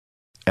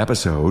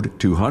Episode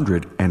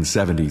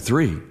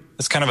 273.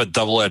 It's kind of a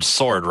double-edged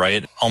sword,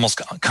 right?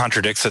 Almost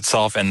contradicts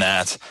itself in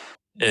that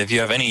if you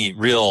have any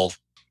real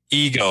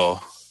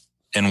ego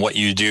in what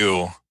you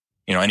do,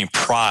 any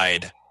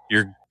pride,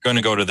 you're going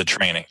to go to the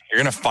training. You're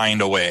going to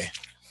find a way,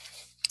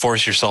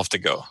 force yourself to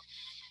go.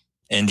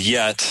 And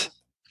yet,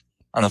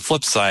 on the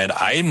flip side,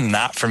 I'm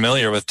not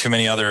familiar with too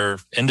many other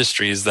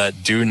industries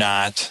that do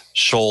not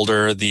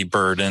shoulder the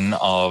burden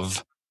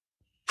of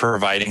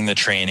providing the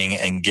training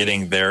and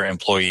getting their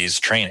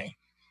employees training.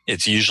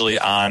 It's usually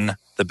on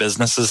the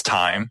business's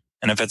time.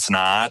 And if it's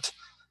not,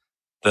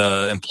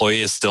 the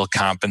employee is still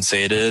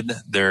compensated.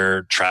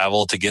 Their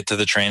travel to get to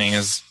the training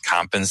is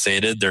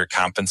compensated. They're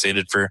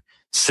compensated for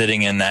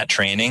sitting in that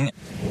training.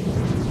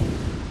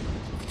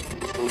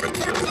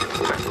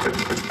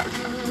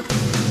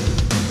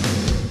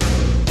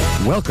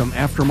 Welcome,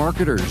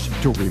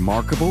 Aftermarketers, to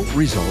Remarkable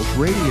Results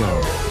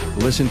Radio.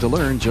 Listen to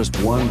learn just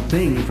one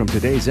thing from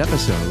today's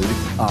episode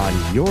on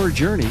your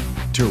journey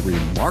to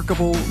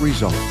remarkable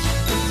results.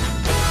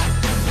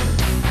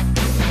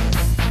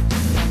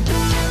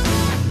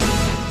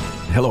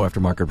 Hello,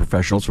 aftermarket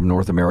professionals from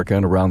North America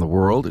and around the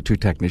world to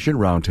Technician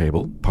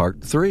Roundtable,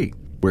 Part 3.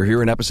 We're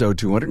here in episode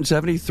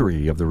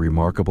 273 of the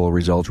Remarkable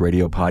Results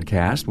Radio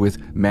podcast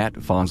with Matt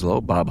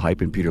Fanslow, Bob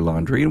Heipp, and Peter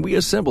Landry, and we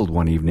assembled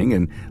one evening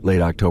in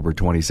late October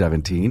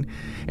 2017,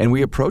 and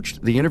we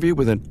approached the interview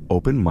with an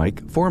open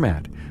mic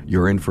format.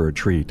 You're in for a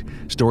treat.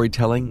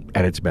 Storytelling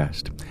at its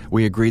best.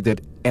 We agreed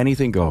that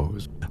anything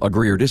goes.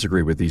 Agree or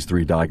disagree with these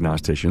three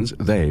diagnosticians,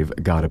 they've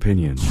got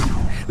opinions.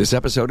 This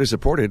episode is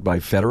supported by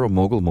Federal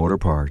Mogul Motor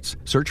Parts.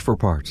 Search for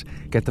parts,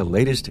 get the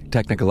latest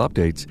technical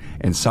updates,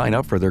 and sign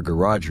up for their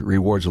Garage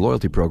Rewards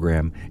loyalty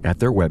program at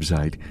their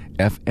website,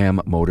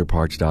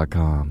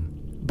 fmmotorparts.com.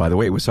 By the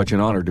way, it was such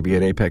an honor to be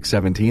at Apex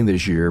 17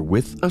 this year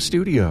with a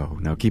studio.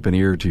 Now keep an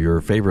ear to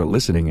your favorite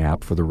listening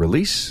app for the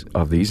release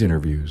of these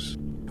interviews.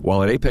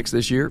 While at Apex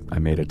this year, I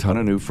made a ton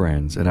of new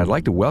friends, and I'd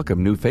like to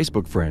welcome new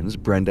Facebook friends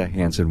Brenda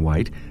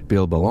Hanson-White,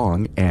 Bill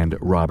Belong, and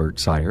Robert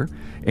Sire,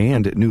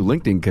 and new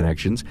LinkedIn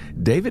connections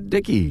David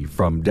Dickey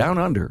from Down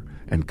Under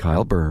and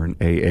Kyle Byrne,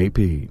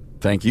 AAP.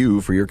 Thank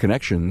you for your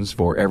connections.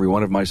 For every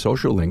one of my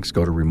social links,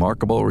 go to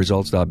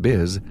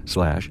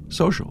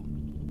remarkableresults.biz/social.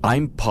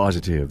 I'm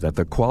positive that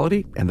the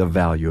quality and the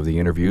value of the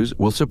interviews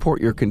will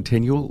support your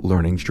continual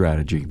learning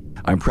strategy.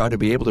 I'm proud to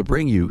be able to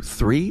bring you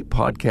 3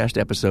 podcast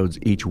episodes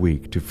each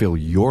week to fill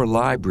your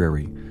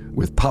library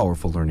with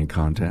powerful learning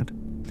content.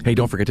 Hey,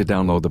 don't forget to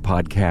download the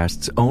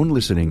podcast's own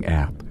listening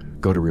app.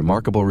 Go to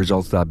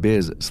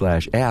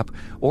remarkableresults.biz/app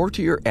or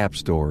to your app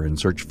store and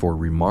search for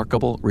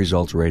Remarkable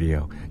Results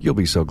Radio. You'll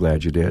be so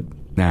glad you did.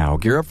 Now,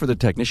 gear up for the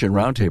Technician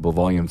Roundtable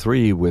Volume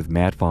 3 with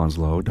Matt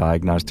Fanslow,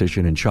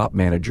 diagnostician and shop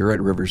manager at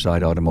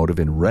Riverside Automotive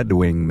in Red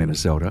Wing,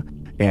 Minnesota,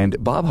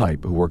 and Bob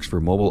Heipp, who works for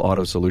Mobile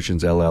Auto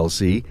Solutions,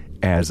 LLC,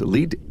 as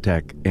lead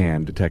tech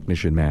and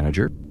technician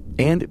manager,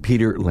 and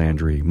Peter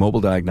Landry,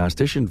 mobile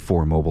diagnostician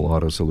for Mobile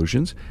Auto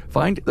Solutions.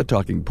 Find the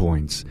talking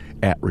points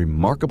at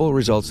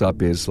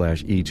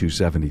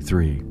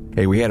remarkableresults.biz/E273.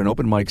 Hey, we had an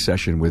open mic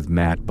session with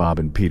Matt, Bob,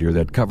 and Peter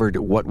that covered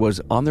what was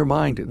on their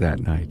mind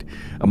that night.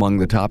 Among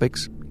the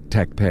topics,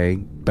 tech pay,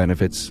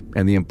 benefits,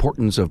 and the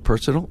importance of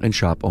personal and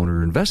shop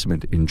owner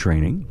investment in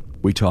training.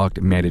 We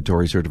talked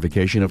mandatory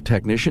certification of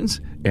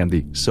technicians and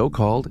the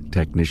so-called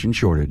technician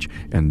shortage,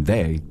 and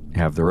they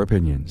have their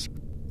opinions.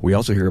 We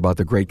also hear about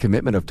the great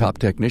commitment of top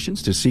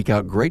technicians to seek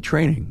out great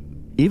training,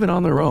 even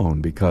on their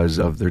own, because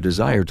of their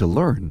desire to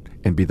learn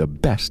and be the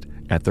best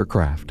at their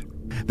craft.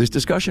 This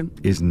discussion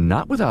is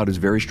not without its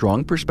very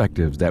strong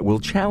perspectives that will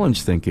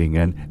challenge thinking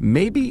and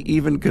maybe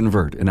even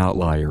convert an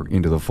outlier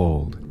into the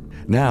fold.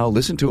 Now,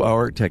 listen to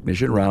our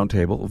Technician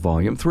Roundtable,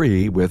 Volume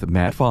 3, with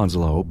Matt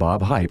Fanslow,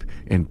 Bob Heipp,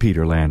 and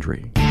Peter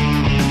Landry.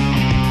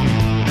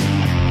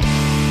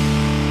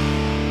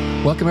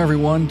 Welcome,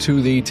 everyone,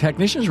 to the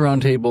Technicians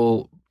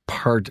Roundtable,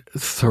 Part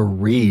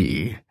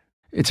 3.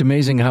 It's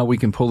amazing how we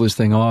can pull this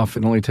thing off.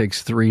 It only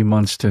takes 3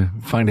 months to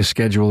find a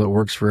schedule that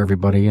works for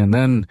everybody. And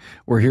then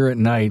we're here at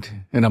night,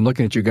 and I'm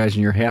looking at you guys,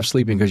 and you're half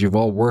sleeping because you've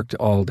all worked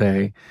all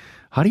day.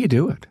 How do you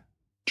do it?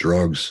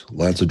 Drugs,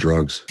 lots of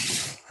drugs.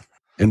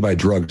 And by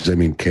drugs, I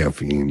mean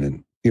caffeine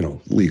and,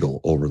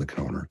 legal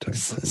over-the-counter type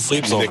thing.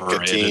 Sleep's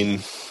overrated.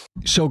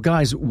 So,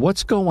 guys,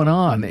 what's going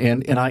on?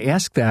 And I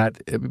ask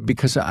that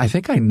because I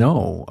think I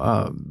know.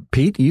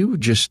 Pete, you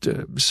just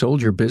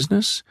sold your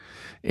business,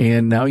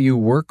 and now you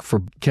work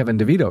for Kevin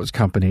DeVito's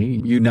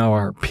company. You now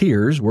are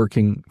peers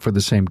working for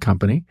the same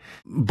company.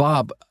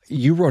 Bob,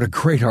 you wrote a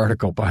great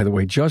article, by the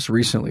way, just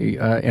recently,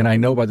 and I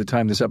know by the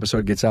time this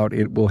episode gets out,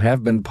 it will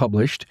have been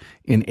published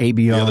in ABRN.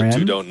 The other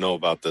two don't know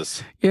about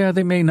this. Yeah,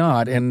 they may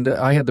not. And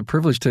I had the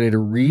privilege today to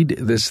read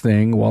this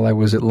thing while I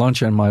was at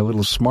lunch on my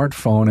little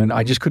smartphone, and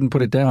I just couldn't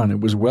put it down.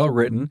 It was well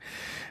written,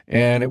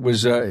 and it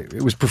was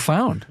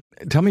profound.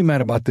 Tell me,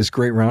 Matt, about this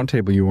great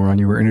roundtable you were on.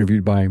 You were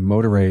interviewed by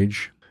Motor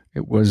Age.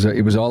 It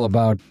was all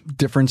about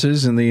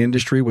differences in the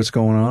industry, what's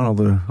going on, all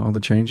the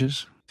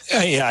changes.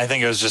 Yeah, I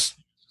think it was just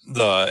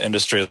the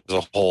industry as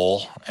a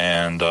whole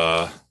and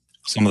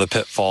some of the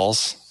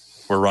pitfalls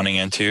we're running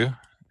into.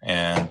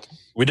 And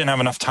we didn't have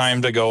enough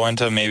time to go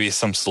into maybe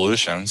some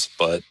solutions,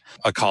 but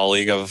a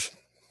colleague of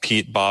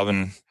Pete, Bob,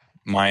 and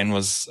mine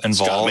was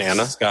involved.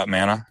 Scott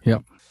Manna.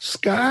 Yep.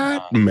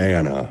 Scott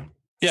Manna.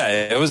 Yeah,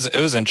 it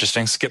was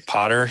interesting. Skip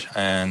Potter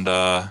and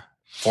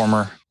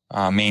former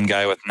main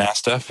guy with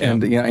NASTA.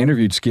 And I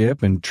interviewed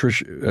Skip and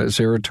Trish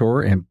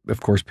Sarator and,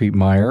 of course, Pete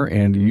Meyer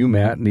and you,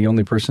 Matt. And the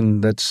only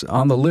person that's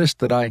on the list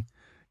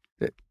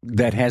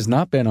that has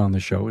not been on the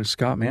show is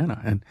Scott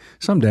Manna. And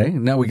someday,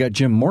 now we got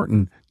Jim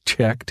Morton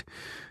checked.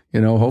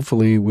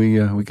 Hopefully we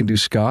can do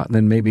Scott and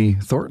then maybe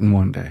Thornton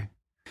one day.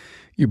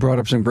 You brought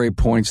up some great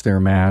points there,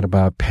 Matt,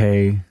 about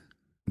pay.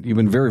 You've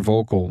been very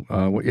vocal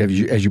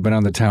as you've been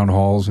on the town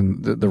halls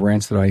and the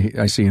rants that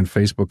I see on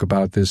Facebook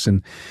about this.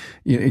 And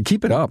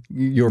keep it up.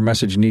 Your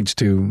message needs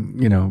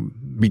to,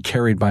 be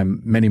carried by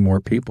many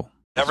more people.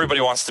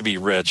 Everybody wants to be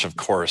rich, of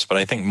course, but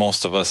I think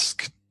most of us,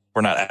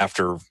 we're not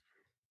after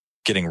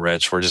getting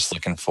rich. We're just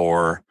looking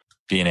for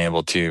being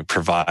able to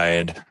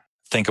provide,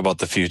 think about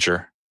the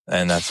future.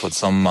 And that's what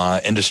some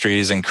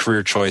industries and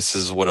career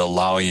choices would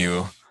allow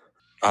you.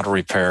 Auto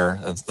repair,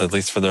 at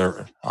least for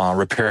the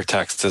repair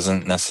techs,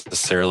 isn't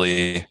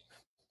necessarily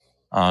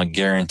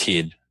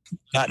guaranteed.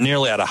 Not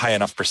nearly at a high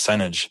enough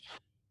percentage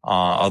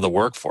of the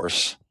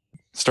workforce.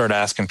 Start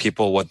asking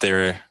people what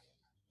they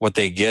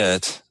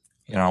get,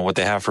 what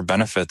they have for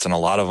benefits, and a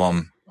lot of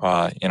them,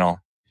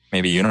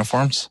 maybe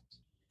uniforms.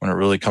 When it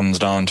really comes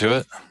down to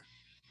it,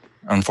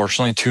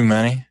 unfortunately, too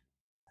many.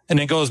 And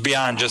it goes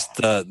beyond just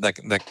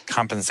the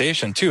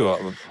compensation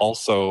too.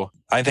 Also,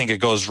 I think it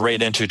goes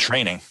right into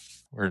training.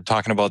 We were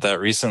talking about that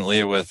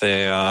recently with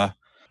a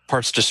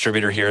parts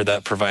distributor here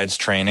that provides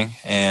training,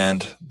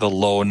 and the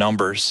low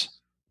numbers.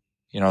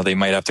 They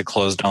might have to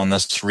close down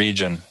this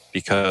region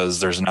because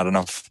there's not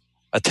enough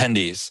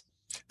attendees.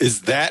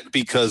 Is that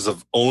because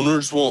of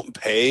owners won't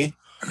pay,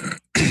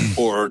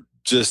 or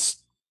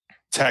just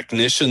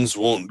technicians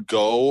won't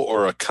go,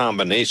 or a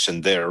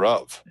combination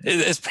thereof?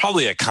 It's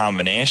probably a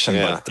combination.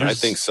 Yeah, but I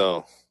think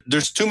so.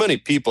 There's too many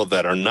people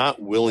that are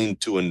not willing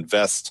to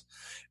invest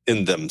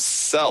in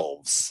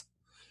themselves.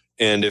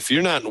 And if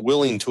you're not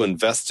willing to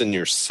invest in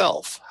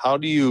yourself, how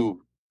do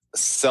you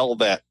sell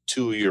that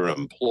to your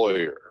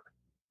employer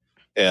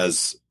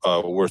as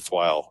a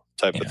worthwhile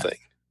type of thing?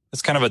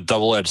 It's kind of a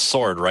double-edged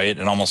sword, right?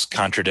 It almost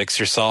contradicts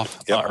yourself,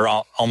 or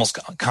almost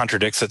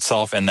contradicts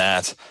itself in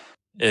that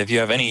if you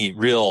have any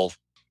real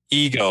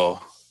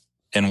ego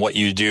in what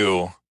you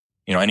do,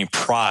 any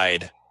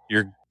pride,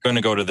 you're going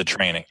to go to the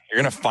training.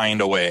 You're going to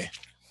find a way,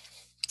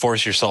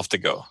 force yourself to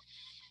go.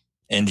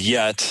 And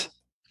yet,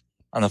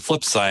 on the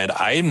flip side,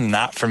 I'm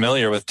not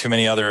familiar with too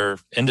many other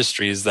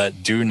industries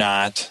that do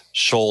not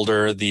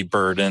shoulder the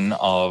burden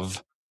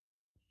of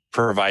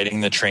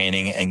providing the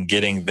training and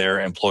getting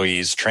their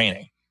employees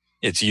training.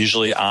 It's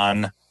usually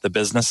on the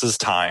business's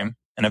time.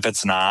 And if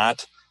it's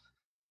not,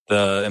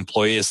 the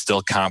employee is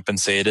still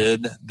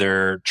compensated.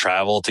 Their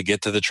travel to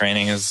get to the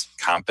training is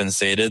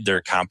compensated.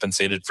 They're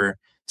compensated for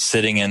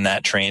sitting in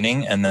that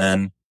training. And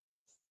then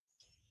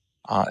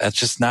that's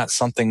just not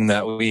something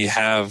that we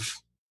have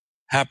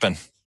happen.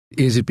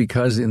 Is it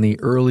because in the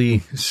early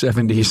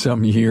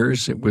 70-some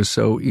years, it was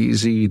so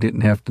easy, you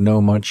didn't have to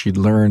know much, you'd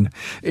learn,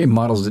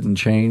 models didn't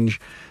change,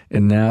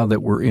 and now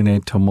that we're in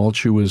a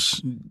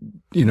tumultuous,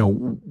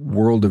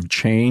 world of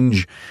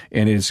change,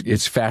 and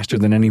it's faster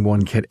than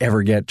anyone could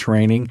ever get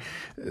training,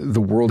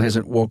 the world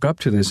hasn't woke up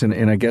to this,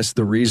 and I guess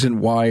the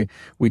reason why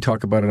we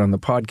talk about it on the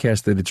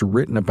podcast, that it's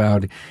written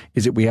about,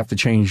 is that we have to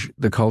change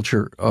the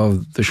culture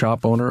of the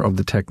shop owner, of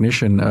the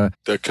technician.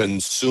 The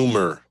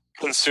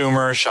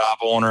consumer, shop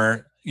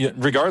owner.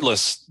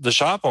 Regardless, the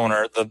shop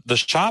owner, the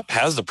shop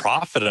has the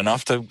profit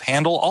enough to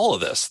handle all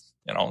of this.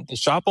 The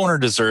shop owner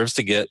deserves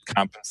to get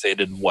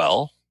compensated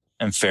well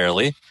and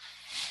fairly.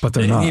 But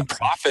they need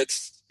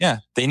profits. Yeah,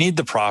 they need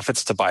the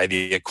profits to buy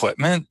the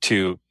equipment,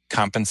 to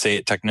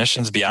compensate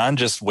technicians beyond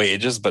just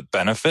wages, but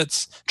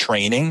benefits,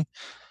 training.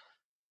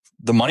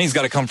 The money's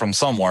got to come from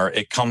somewhere.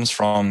 It comes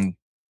from,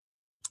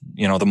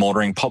 the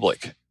motoring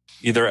public.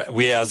 Either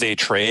we as a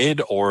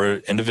trade or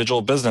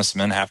individual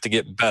businessmen have to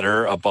get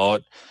better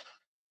about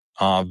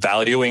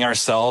valuing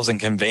ourselves and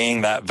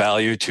conveying that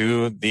value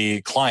to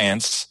the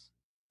clients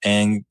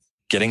and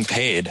getting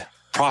paid,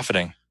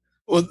 profiting.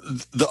 Well,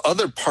 the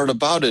other part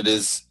about it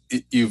is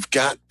you've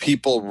got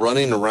people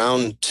running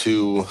around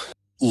to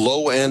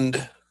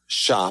low-end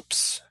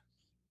shops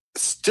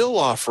still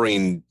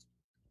offering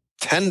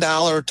 $10,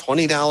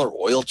 $20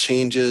 oil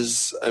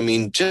changes. I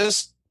mean,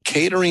 just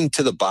catering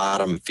to the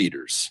bottom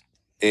feeders.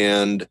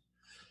 And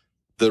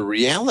the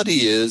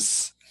reality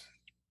is,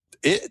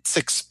 it's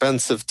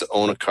expensive to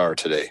own a car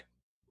today.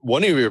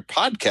 One of your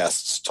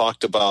podcasts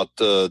talked about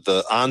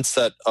the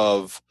onset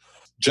of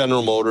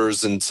General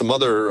Motors and some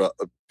other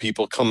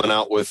people coming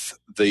out with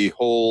the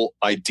whole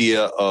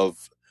idea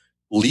of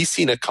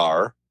leasing a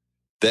car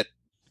that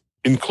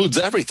includes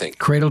everything.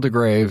 Cradle to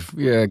grave.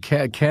 Yeah,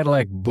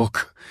 Cadillac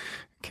Book,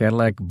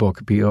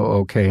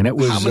 BOOK. And it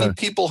was. How many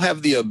people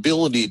have the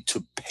ability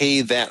to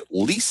pay that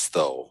lease,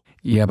 though?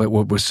 Yeah, but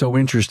what was so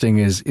interesting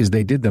is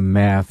they did the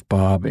math,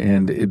 Bob,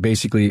 and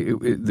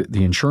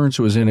the insurance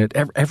was in it.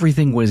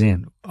 Everything was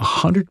in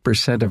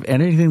 100% of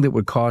anything that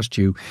would cost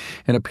you.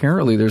 And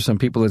apparently there's some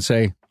people that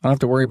say, I don't have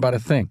to worry about a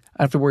thing.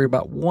 I have to worry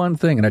about one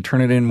thing, and I turn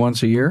it in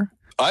once a year.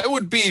 I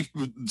would be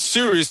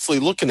seriously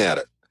looking at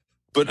it.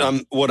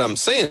 But what I'm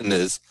saying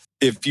is,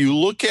 if you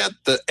look at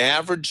the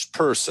average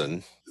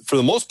person, for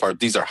the most part,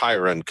 these are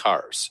higher end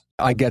cars.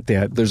 I get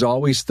that. There's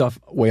always stuff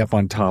way up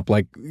on top,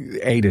 like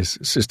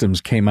ADAS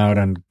systems came out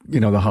on,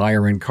 the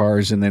higher end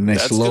cars, and then they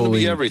That's slowly. That's going to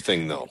be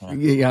everything, though.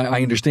 Yeah,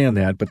 I understand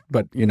that, but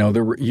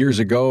there were years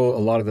ago, a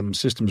lot of them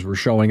systems were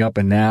showing up,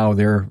 and now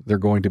they're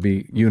going to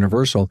be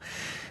universal.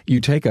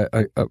 You take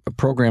a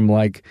program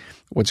like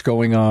what's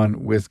going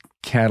on with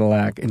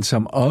Cadillac and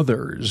some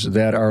others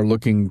that are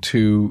looking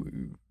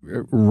to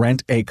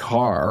rent a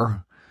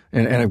car,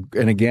 and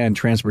again,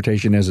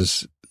 transportation as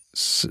a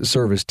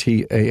service,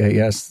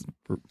 TAAS,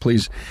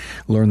 please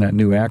learn that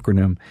new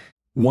acronym.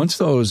 Once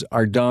those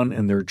are done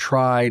and they're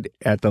tried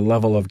at the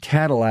level of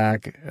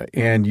Cadillac,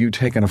 and you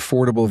take an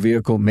affordable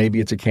vehicle,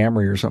 maybe it's a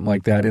Camry or something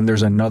like that, and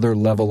there's another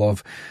level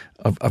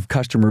of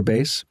customer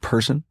base,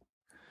 person,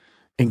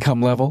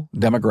 income level,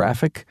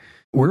 demographic,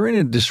 we're in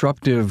a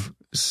disruptive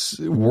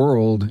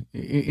world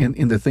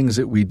in the things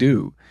that we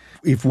do.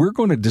 If we're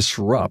going to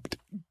disrupt,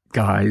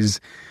 guys,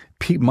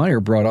 Pete Meyer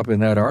brought up in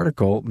that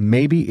article,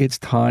 maybe it's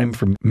time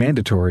for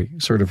mandatory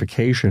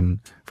certification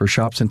for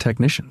shops and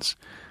technicians.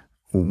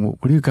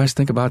 What do you guys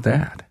think about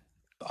that?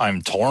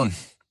 I'm torn.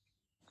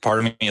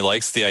 Part of me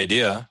likes the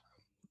idea.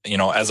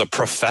 As a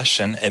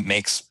profession, it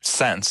makes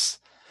sense.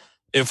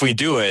 If we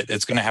do it,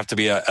 it's going to have to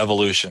be an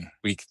evolution.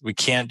 We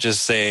can't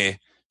just say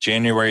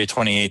January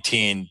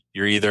 2018,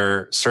 you're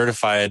either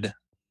certified,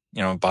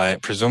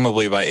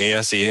 presumably by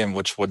ASE, and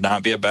which would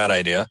not be a bad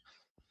idea,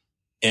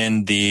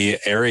 in the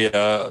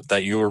area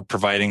that you were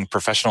providing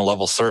professional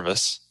level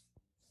service,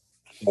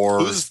 or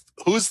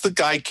who's the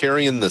guy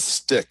carrying the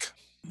stick?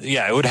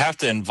 Yeah, it would have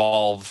to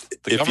involve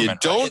the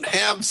government. If you don't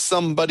have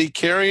somebody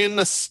carrying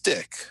the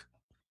stick,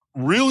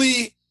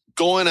 really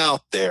going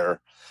out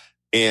there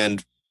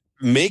and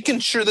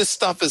making sure this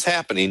stuff is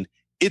happening,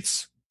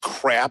 it's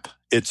crap.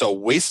 It's a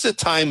waste of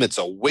time. It's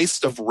a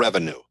waste of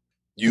revenue.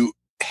 You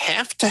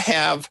have to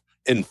have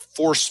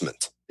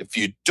enforcement. If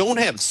you don't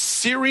have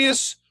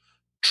serious,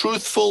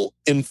 truthful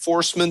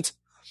enforcement,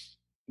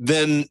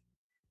 then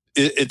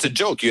it's a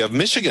joke. You have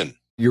Michigan.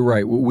 You're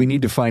right. We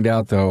need to find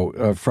out,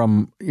 though,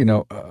 from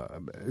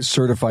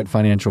certified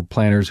financial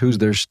planners, who's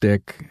their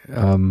stick.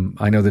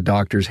 I know the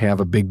doctors have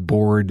a big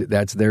board.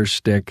 That's their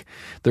stick.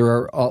 There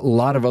are a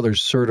lot of other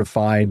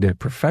certified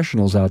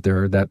professionals out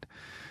there that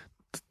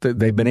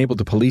they've been able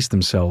to police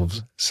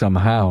themselves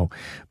somehow.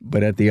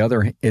 But at the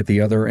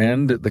other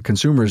end, the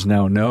consumers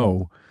now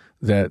know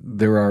that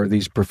there are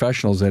these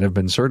professionals that have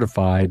been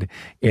certified.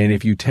 And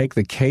if you take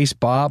the case,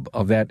 Bob,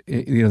 of that,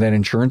 that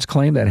insurance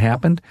claim that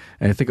happened,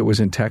 and I think it was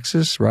in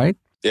Texas, right?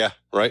 Yeah,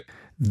 right.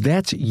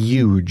 That's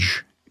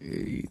huge.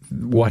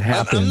 What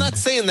happened? I'm not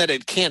saying that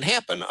it can't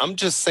happen. I'm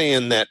just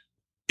saying that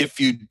if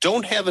you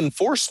don't have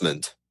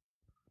enforcement,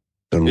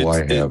 then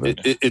why have it?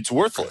 It's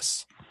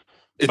worthless.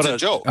 It's a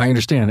joke. I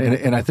understand.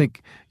 And I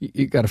think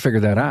you got to figure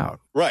that out.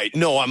 Right.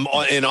 No, I'm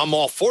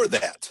all for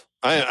that.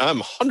 I'm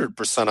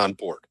 100% on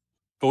board.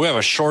 But we have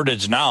a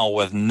shortage now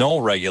with no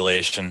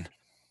regulation.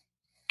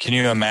 Can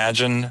you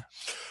imagine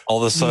all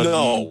of a sudden?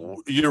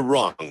 No, you're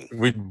wrong.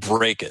 We'd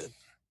break it.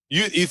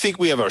 You think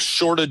we have a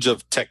shortage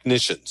of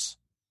technicians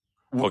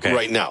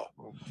right now?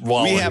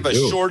 Well, we have a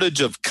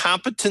shortage of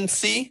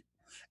competency,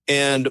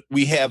 and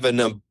we have an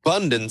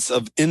abundance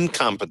of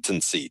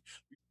incompetency.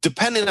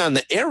 Depending on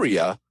the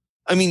area,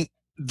 I mean,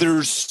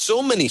 there's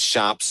so many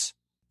shops,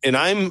 and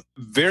I'm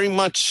very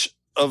much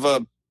of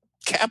a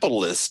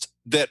capitalist,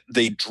 that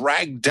they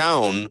drag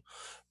down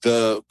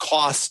the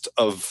cost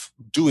of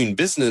doing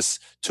business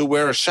to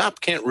where a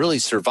shop can't really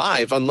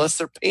survive unless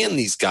they're paying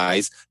these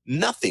guys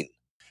nothing.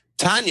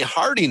 Tanya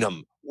Harding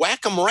them,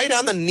 whack them right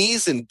on the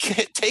knees and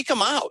take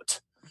them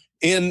out.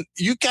 And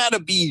you got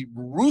to be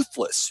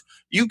ruthless.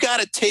 You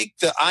got to take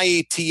the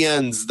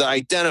IATNs, the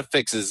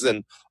Identifixes,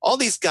 and all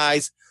these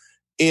guys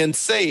and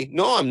say,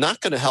 no, I'm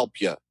not going to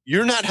help you.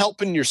 You're not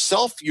helping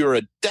yourself. You're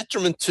a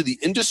detriment to the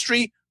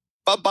industry.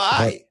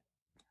 Bye-bye.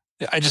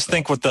 I just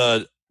think with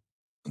the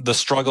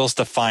struggles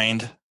to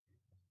find,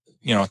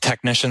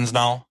 technicians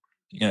now,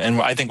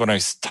 and I think when I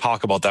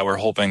talk about that, we're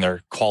hoping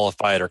they're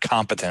qualified or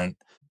competent.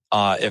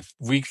 If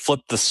we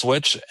flip the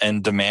switch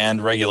and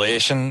demand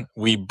regulation,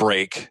 it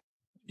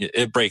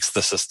breaks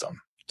the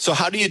system. So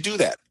how do you do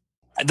that?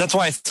 That's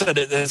why I said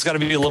it's got to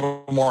be a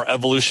little more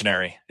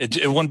evolutionary.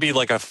 It wouldn't be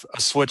like a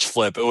switch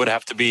flip. There would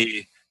have to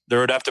be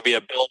a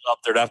build up.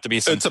 There'd have to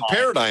be some. It's a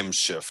paradigm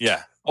shift.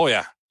 Yeah. Oh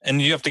yeah. And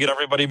you have to get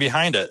everybody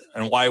behind it.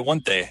 And why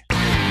wouldn't they?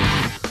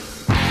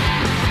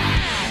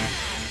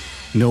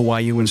 Know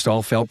why you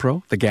install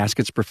Felpro, the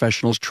gaskets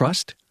professionals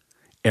trust?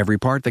 Every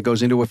part that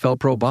goes into a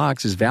Felpro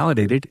box is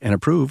validated and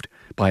approved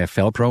by a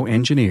Felpro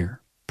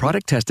engineer.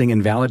 Product testing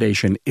and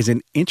validation is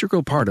an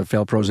integral part of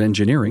Felpro's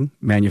engineering,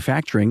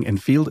 manufacturing,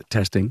 and field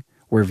testing,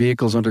 where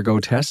vehicles undergo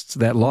tests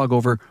that log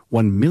over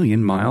 1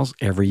 million miles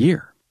every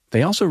year.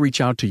 They also reach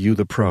out to you,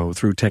 the pro,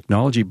 through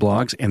technology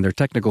blogs and their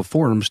technical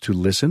forums to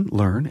listen,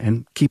 learn,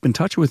 and keep in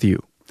touch with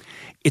you.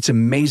 It's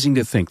amazing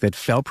to think that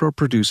Felpro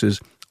produces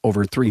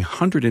over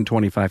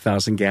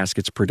 325,000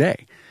 gaskets per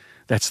day.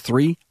 That's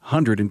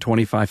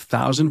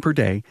 325,000 per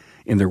day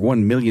in their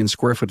 1 million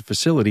square foot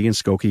facility in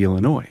Skokie,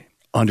 Illinois.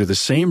 Under the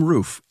same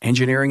roof,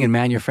 engineering and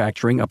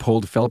manufacturing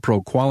uphold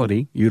Felpro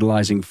quality,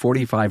 utilizing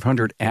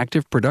 4,500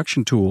 active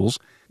production tools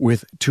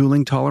with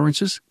tooling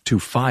tolerances to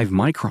 5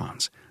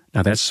 microns.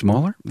 Now that's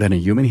smaller than a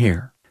human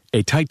hair.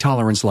 A tight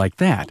tolerance like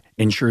that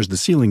ensures the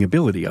sealing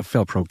ability of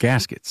Felpro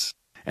gaskets.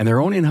 And their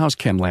own in-house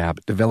chem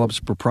lab develops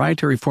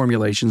proprietary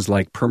formulations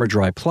like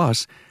PermaDry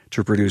Plus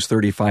to produce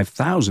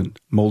 35,000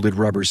 molded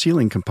rubber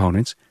sealing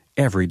components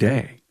every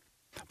day.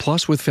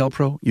 Plus, with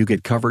Felpro, you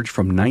get coverage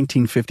from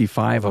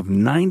 1955 of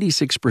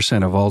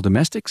 96% of all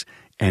domestics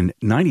and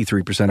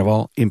 93% of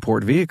all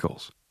import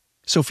vehicles.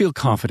 So feel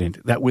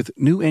confident that with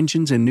new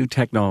engines and new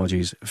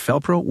technologies,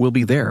 Felpro will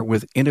be there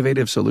with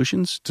innovative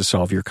solutions to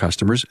solve your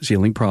customers'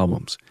 sealing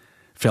problems.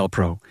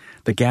 Felpro,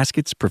 the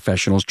gaskets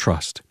professionals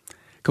trust.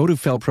 Go to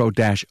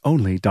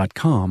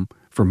felpro-only.com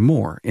for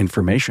more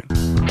information.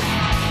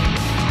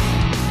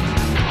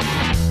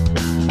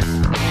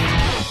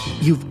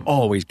 You've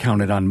always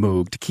counted on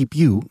Moog to keep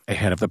you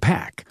ahead of the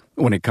pack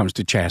when it comes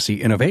to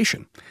chassis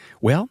innovation.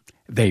 Well,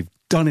 they've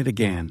done it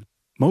again.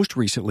 Most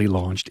recently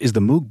launched is the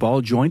Moog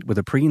ball joint with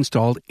a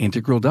pre-installed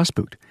integral dust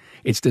boot.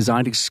 It's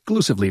designed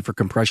exclusively for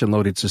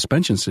compression-loaded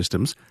suspension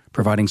systems,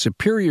 providing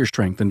superior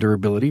strength and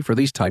durability for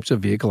these types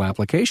of vehicle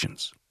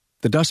applications.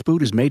 The dust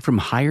boot is made from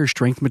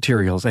higher-strength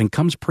materials and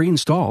comes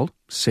pre-installed,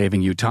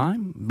 saving you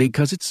time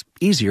because it's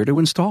easier to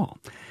install.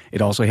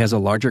 It also has a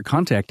larger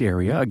contact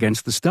area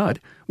against the stud,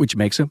 which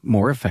makes a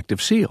more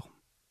effective seal.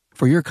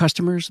 For your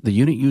customers, the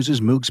unit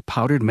uses Moog's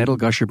powdered metal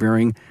gusher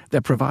bearing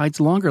that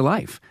provides longer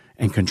life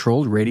and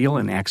controlled radial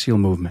and axial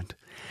movement.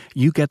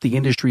 You get the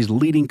industry's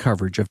leading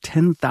coverage of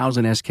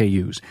 10,000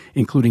 SKUs,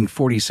 including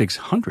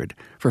 4,600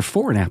 for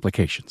foreign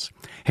applications.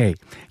 Hey,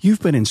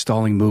 you've been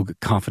installing Moog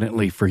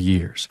confidently for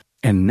years,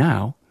 and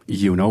now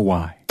you know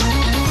why.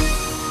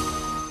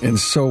 And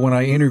so when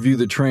I interview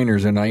the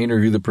trainers and I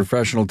interview the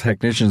professional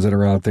technicians that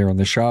are out there and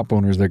the shop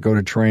owners that go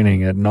to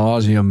training ad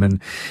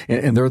nauseum,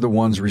 and they're the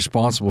ones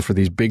responsible for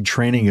these big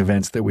training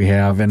events that we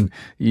have. And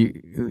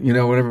you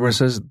know what everyone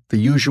says, the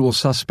usual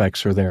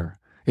suspects are there.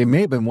 It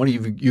may have been one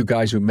of you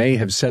guys who may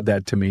have said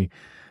that to me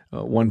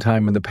one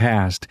time in the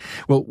past.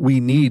 Well, we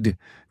need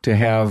to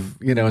have,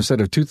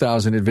 instead of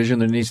 2,000 at Vision,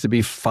 there needs to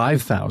be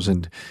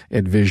 5,000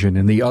 at Vision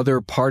in the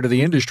other part of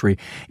the industry.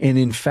 And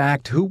in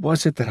fact, who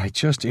was it that I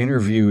just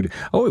interviewed?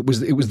 Oh, it was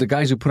the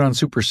guys who put on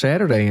Super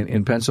Saturday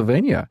in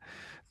Pennsylvania.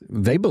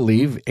 They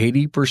believe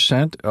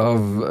 80%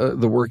 of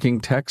the working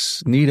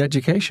techs need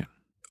education.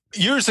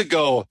 Years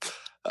ago,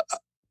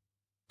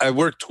 I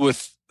worked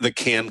with the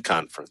CAN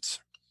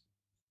conference.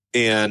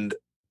 And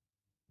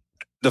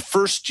the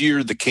first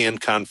year the CAN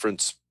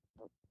conference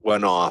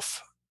went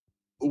off,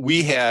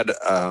 we had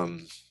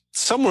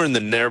somewhere in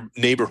the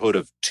neighborhood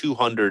of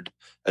 200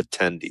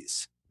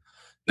 attendees.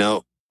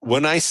 Now,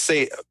 when I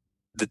say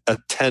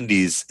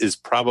attendees is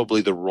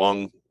probably the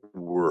wrong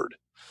word,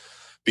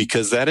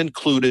 because that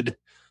included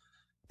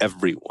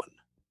everyone.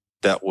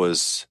 That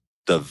was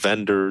the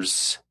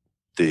vendors,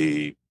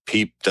 the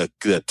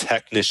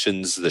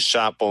technicians, the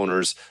shop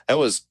owners. That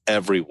was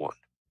everyone.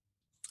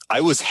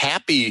 I was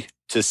happy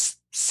to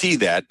see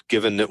that,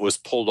 given it was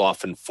pulled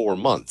off in 4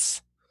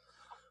 months.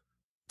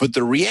 But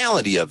the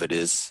reality of it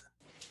is,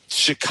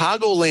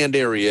 Chicagoland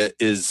area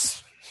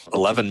is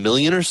 11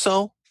 million or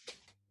so.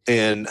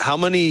 And how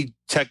many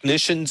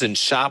technicians and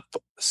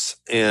shops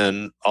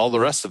and all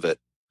the rest of it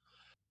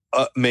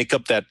make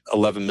up that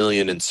 11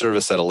 million and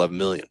service that 11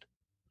 million?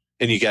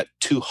 And you got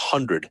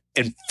 200.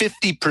 And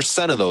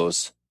 50% of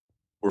those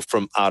were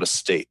from out of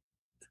state.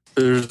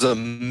 There's a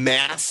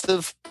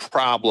massive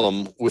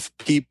problem with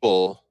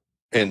people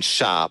and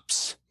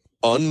shops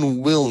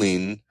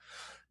unwilling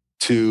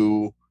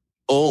to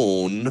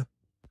own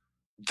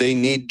they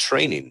need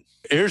training.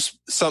 Here's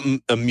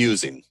something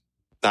amusing.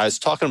 I was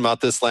talking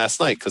about this last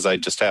night because I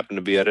just happened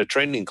to be at a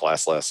training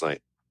class last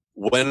night.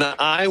 When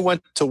I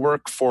went to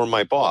work for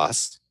my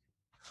boss,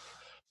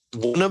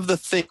 one of the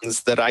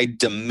things that I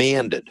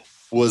demanded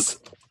was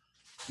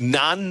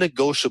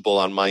non-negotiable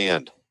on my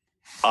end.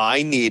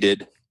 I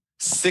needed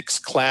 6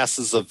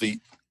 classes of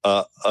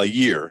a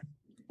year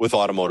with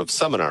automotive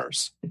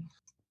seminars.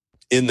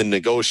 In the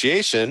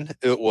negotiation,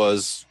 it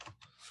was,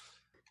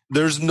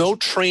 there's no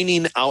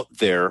training out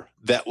there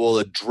that will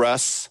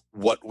address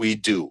what we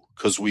do,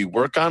 because we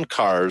work on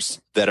cars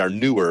that are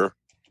newer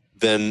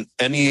than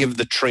any of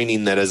the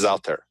training that is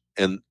out there.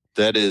 And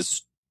that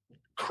is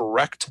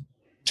correct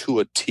to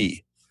a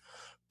T.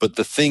 But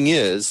the thing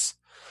is,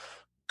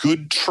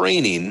 good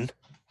training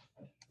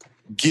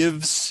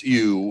gives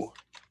you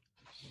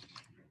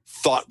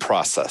thought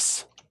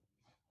process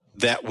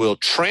that will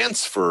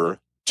transfer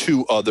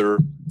to other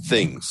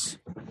things.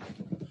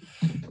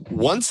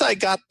 Once I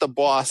got the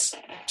boss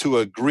to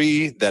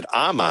agree that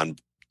I'm on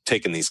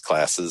taking these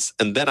classes,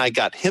 and then I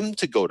got him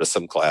to go to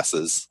some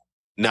classes.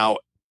 Now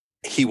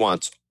he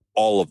wants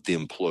all of the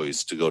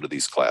employees to go to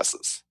these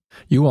classes.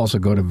 You also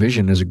go to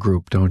Vision as a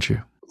group, don't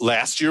you?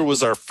 Last year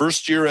was our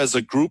first year as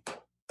a group.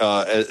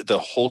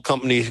 The whole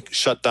company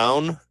shut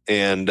down,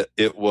 and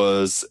it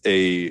was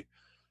a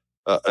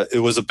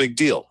big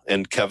deal.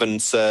 And Kevin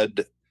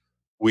said,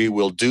 we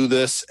will do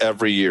this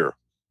every year.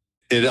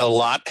 A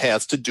lot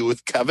has to do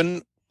with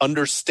Kevin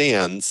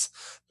understands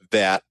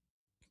that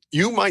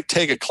you might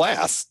take a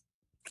class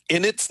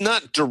and it's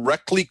not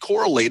directly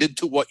correlated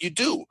to what you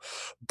do,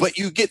 but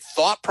you get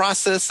thought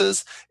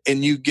processes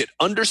and you get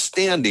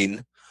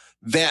understanding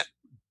that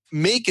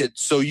make it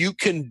so you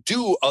can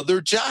do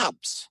other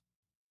jobs.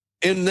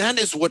 And that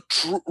is what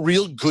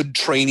real good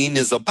training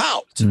is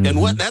about. Mm-hmm.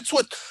 And that's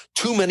what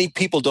too many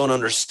people don't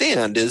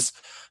understand is,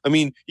 I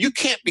mean, you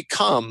can't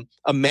become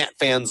a Matt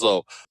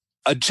Fanslow,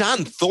 a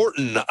John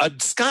Thornton, a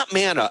Scott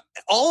Manna,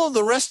 all of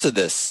the rest of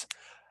this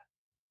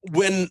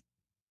when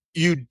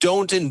you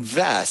don't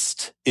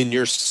invest in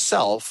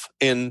yourself.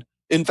 And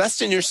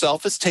invest in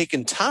yourself is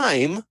taking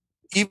time.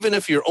 Even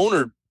if your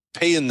owner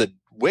paying the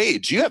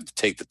wage, you have to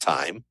take the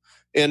time.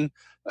 And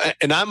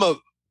I'm a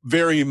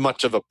very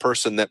much of a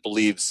person that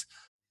believes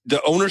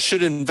the owner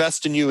should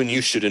invest in you and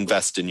you should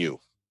invest in you.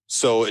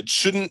 So it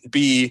shouldn't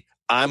be,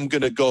 I'm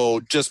going to go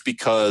just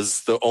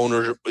because the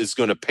owner is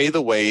going to pay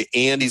the way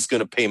and he's going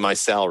to pay my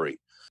salary.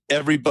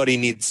 Everybody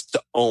needs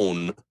to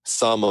own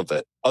some of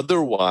it.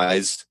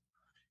 Otherwise,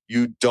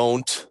 you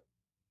don't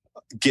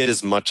get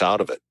as much out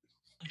of it.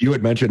 You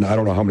had mentioned, I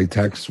don't know how many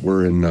techs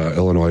were in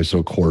Illinois, so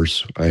of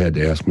course I had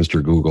to ask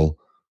Mr. Google.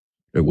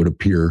 It would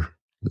appear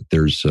that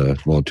there's,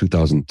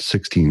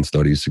 2016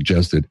 studies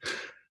suggested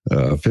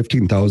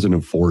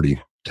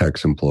 15,040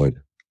 techs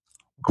employed.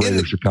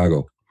 Greater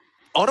Chicago.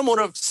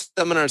 Automotive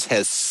Seminars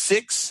has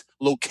 6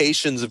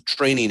 locations of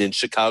training in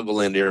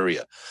Chicagoland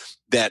area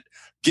that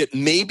get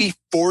maybe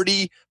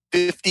 40,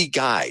 50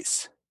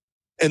 guys.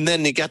 And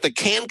then they got the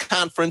CAN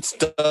conference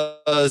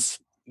does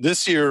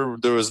this year.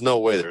 There was no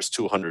way there's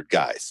 200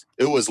 guys.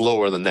 It was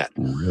lower than that.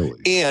 Really?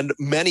 And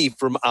many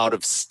from out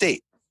of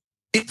state.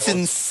 It's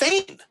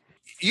insane.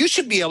 You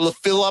should be able to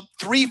fill up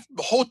 3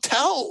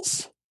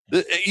 hotels.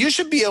 You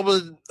should be able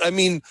to, I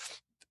mean,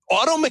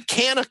 Auto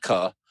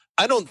Mechanica,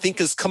 I don't think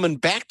is coming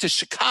back to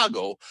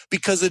Chicago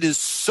because it is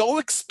so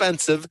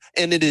expensive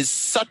and it is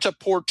such a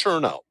poor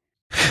turnout.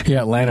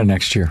 Yeah, Atlanta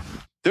next year.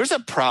 There's a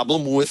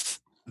problem with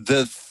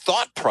the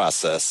thought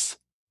process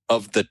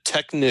of the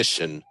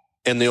technician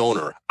and the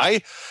owner.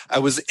 I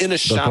was in a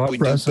shop. The thought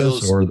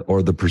process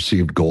or the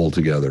perceived goal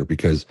together,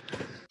 because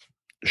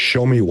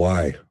show me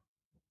why.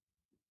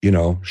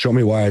 Show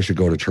me why I should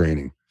go to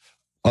training.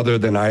 Other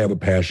than I have a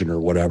passion or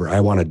whatever, I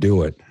want to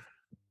do it.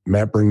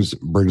 Matt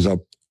brings up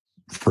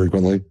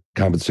frequently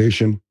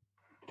compensation.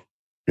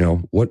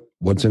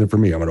 What's in it for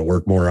me? I'm going to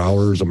work more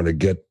hours. I'm going to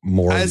get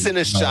more. I was in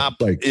a shop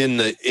in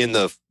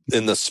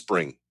the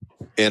spring,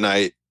 and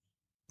I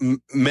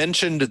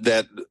mentioned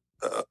that.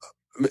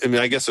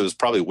 I guess it was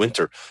probably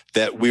winter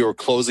that we were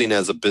closing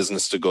as a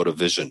business to go to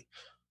Vision.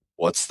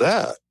 What's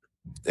that?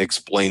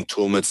 Explained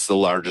to him it's the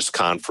largest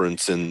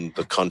conference in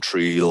the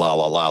country. La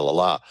la la la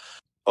la.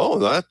 Oh,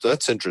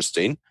 that's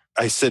interesting.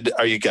 I said,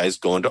 "Are you guys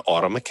going to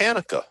Auto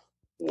Mechanica?"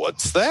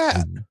 What's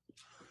that?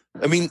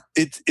 I mean,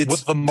 it's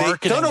with the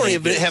marketing. They don't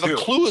even have a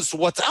clue as to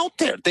what's out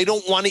there. They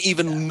don't want to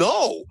even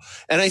know.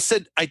 And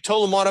I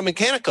told them Auto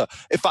Mechanica.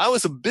 If I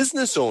was a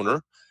business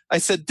owner, I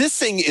said, this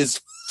thing is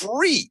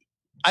free.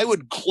 I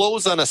would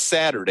close on a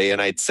Saturday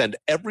and I'd send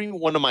every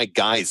one of my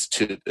guys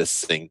to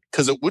this thing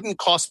because it wouldn't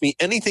cost me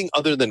anything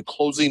other than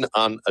closing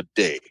on a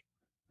day.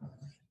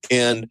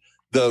 And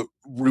the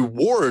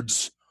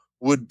rewards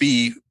would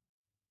be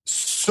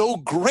so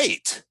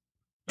great.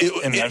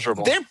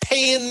 Immeasurable. They're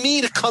paying me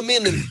to come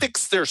in and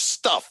fix their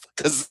stuff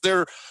because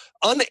they're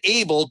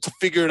unable to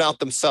figure it out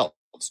themselves.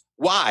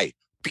 Why?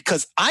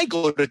 Because I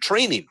go to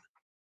training.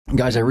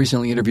 Guys, I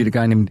recently interviewed a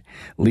guy named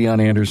Leon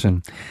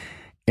Anderson,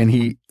 and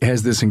he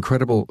has this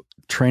incredible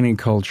training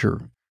culture.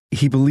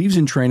 He believes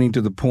in training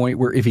to the point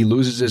where if he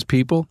loses his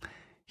people,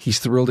 he's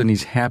thrilled and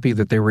he's happy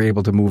that they were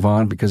able to move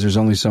on because there's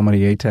only so many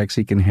ATECs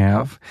he can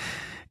have.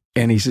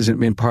 And he says,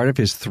 and part of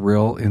his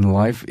thrill in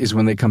life is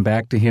when they come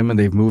back to him and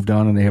they've moved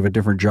on and they have a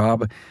different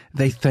job,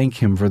 they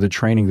thank him for the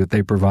training that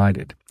they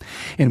provided.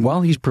 And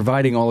while he's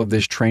providing all of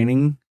this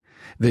training,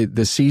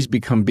 the C's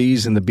become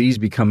B's and the B's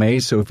become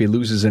A's. So if he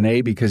loses an A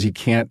because he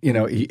can't,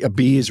 a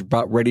B is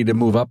about ready to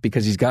move up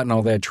because he's gotten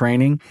all that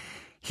training,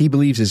 he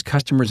believes his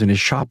customers and his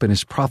shop and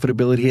his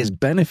profitability has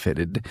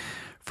benefited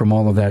from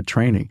all of that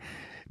training.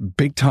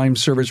 Big time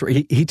service.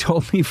 He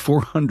told me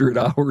 400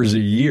 hours a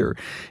year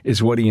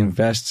is what he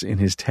invests in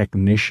his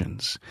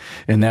technicians.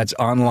 And that's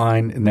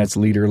online and that's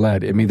leader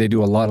led. I mean, they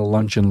do a lot of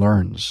lunch and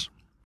learns.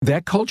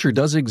 That culture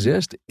does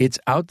exist. It's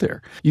out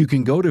there. You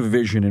can go to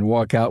Vision and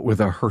walk out with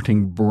a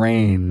hurting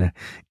brain.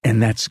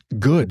 And that's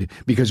good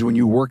because when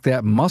you work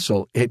that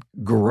muscle, it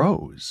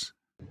grows.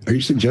 Are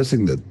you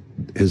suggesting that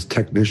his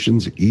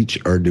technicians each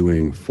are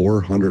doing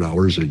 400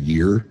 hours a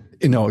year?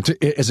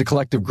 As a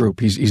collective group,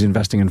 he's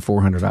investing in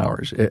 400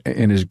 hours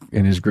in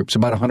his group. It's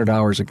about 100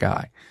 hours a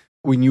guy.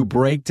 When you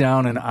break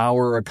down an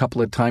hour a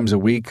couple of times a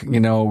week,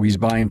 he's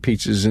buying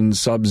pizzas and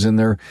subs, and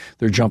they're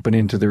jumping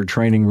into their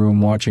training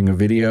room watching a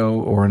video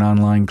or an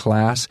online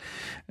class.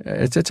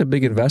 It's a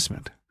big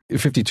investment.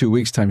 52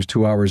 weeks times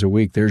 2 hours a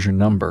week, there's your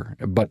number.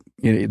 But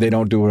they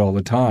don't do it all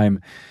the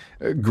time.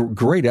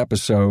 Great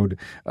episode,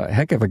 a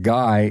heck of a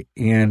guy,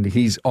 and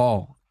he's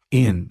all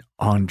in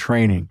on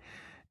training.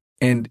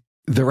 And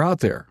they're out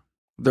there.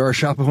 There are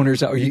shop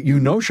owners out.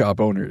 Shop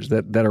owners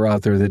that are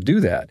out there that do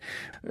that.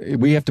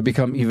 We have to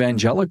become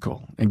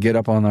evangelical and get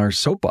up on our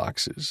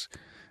soapboxes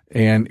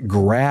and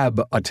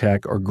grab a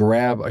tech or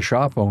grab a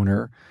shop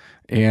owner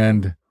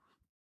and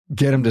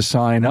get them to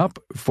sign up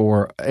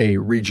for a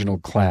regional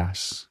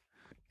class.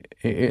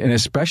 And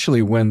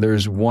especially when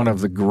there's one of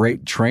the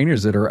great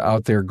trainers that are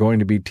out there going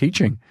to be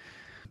teaching.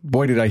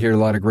 Boy, did I hear a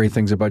lot of great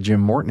things about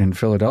Jim Morton in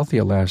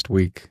Philadelphia last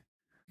week.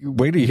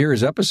 Wait to hear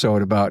his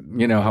episode about,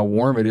 how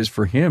warm it is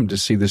for him to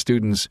see the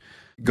students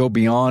go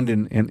beyond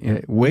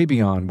and way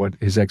beyond what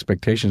his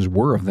expectations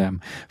were of them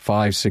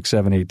 5, 6,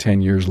 7, 8,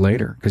 10 years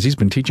later, because he's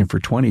been teaching for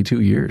 22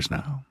 years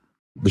now.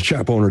 The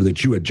shop owner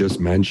that you had just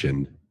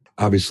mentioned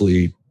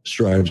obviously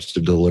strives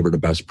to deliver the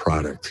best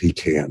product he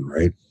can,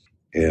 right?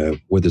 And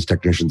with his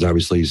technicians,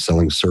 obviously he's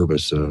selling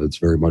service. It's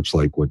very much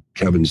like what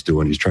Kevin's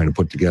doing. He's trying to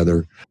put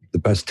together the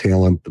best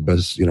talent, the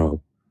best,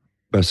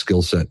 best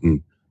skill set,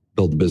 and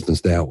build the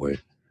business that way.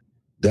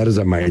 That is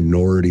a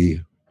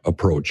minority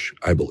approach,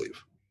 I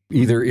believe.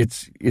 Either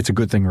it's a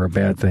good thing or a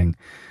bad thing.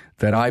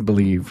 That I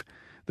believe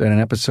that an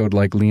episode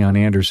like Leon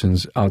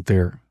Anderson's out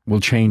there will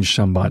change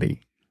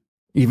somebody.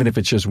 Even if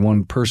it's just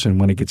one person,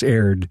 when it gets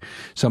aired,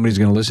 somebody's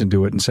going to listen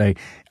to it and say,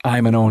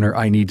 I'm an owner,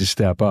 I need to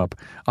step up.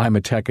 I'm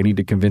a tech, I need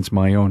to convince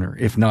my owner.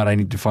 If not, I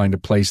need to find a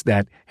place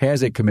that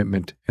has a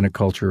commitment and a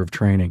culture of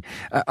training.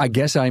 I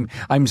guess I'm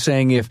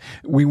saying if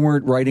we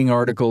weren't writing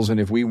articles and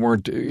if we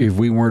weren't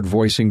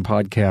voicing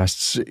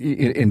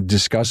podcasts and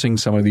discussing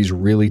some of these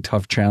really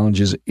tough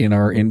challenges in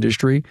our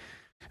industry,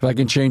 if I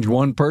can change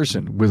one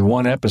person with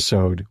one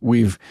episode,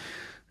 we're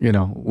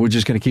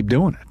just going to keep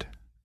doing it.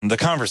 The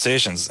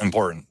conversation's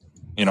important.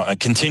 A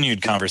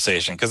continued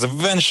conversation, because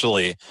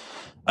eventually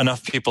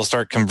enough people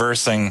start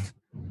conversing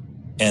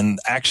and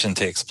action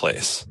takes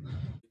place.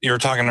 You were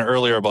talking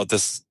earlier about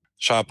this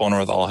shop owner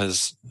with all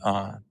his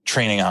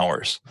training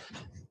hours.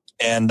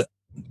 And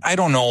I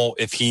don't know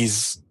if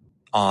he's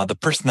the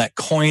person that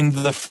coined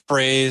the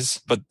phrase,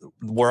 but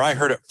where I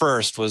heard it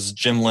first was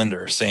Jim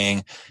Linder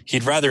saying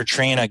he'd rather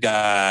train a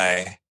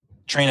guy,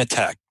 train a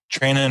tech,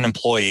 train an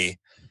employee,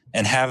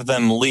 and have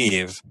them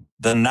leave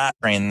than not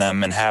train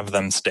them and have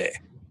them stay.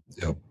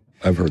 Yep,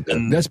 I've heard that.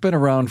 And that's been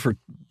around for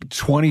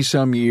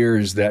 20-some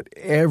years, that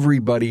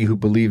everybody who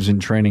believes in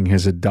training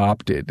has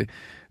adopted.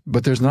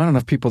 But there's not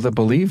enough people that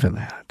believe in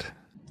that.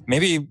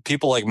 Maybe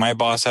people like my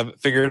boss have it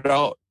figured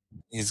out.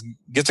 He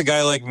gets a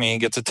guy like me,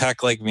 gets a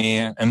tech like me,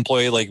 an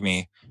employee like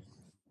me,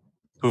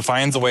 who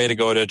finds a way to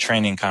go to a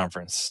training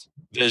conference.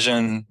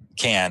 Vision,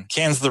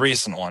 Can's the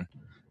recent one.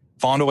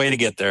 Found a way to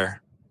get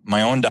there.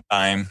 My own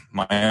dime,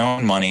 my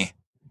own money.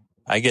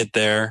 I get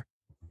there.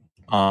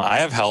 I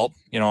have help,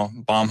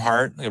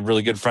 Baumhart, a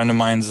really good friend of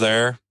mine's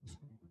there.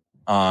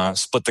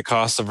 Split the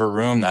cost of her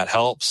room. That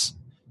helps.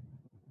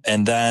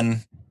 And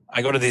then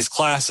I go to these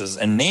classes,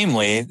 and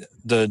namely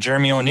the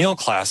Jeremy O'Neill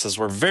classes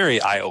were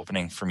very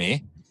eye-opening for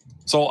me.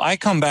 So I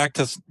come back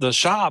to the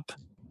shop,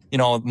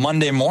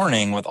 Monday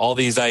morning with all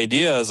these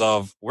ideas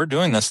of, we're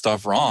doing this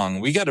stuff wrong.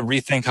 We got to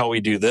rethink how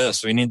we do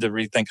this. We need to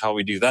rethink how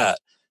we do that.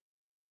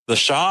 The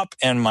shop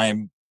and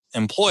my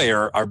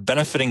employer are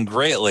benefiting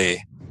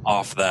greatly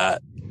off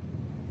that.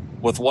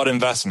 With what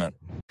investment?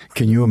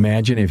 Can you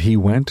imagine if he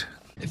went?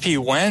 If he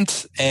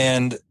went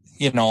and,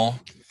 you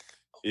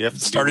have to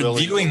started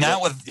viewing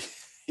that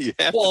with... You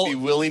have to be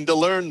willing to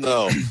learn,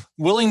 though.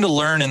 Willing to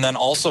learn, and then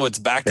also it's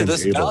back to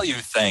this value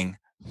thing.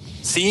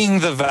 Seeing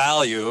the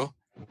value,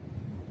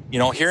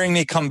 hearing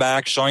me come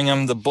back, showing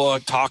him the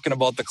book, talking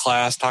about the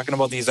class, talking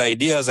about these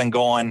ideas, and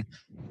going,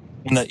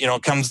 when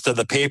it comes to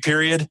the pay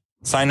period,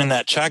 signing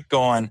that check,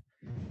 going,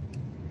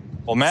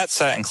 well, Matt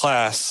sat in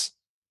class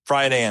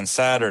Friday and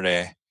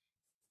Saturday.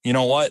 You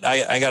know what?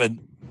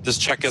 This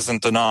check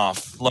isn't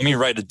enough. Let me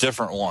write a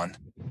different one.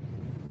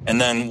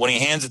 And then when he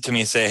hands it to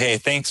me, say, hey,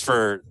 thanks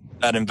for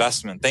that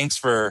investment. Thanks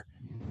for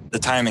the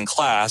time in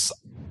class.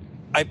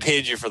 I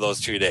paid you for those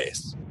 2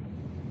 days.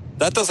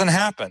 That doesn't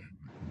happen.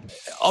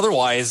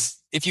 Otherwise,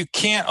 if you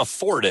can't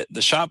afford it,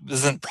 the shop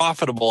isn't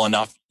profitable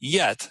enough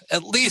yet,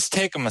 at least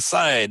take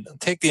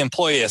the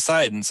employee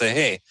aside and say,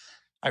 hey,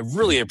 I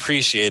really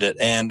appreciate it,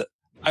 and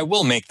I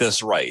will make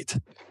this right.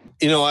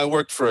 I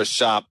worked for a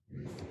shop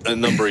a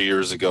number of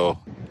years ago.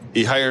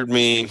 He hired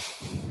me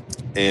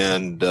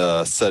and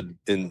said,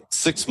 in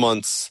 6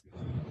 months,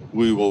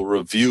 we will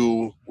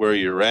review where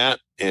you're at,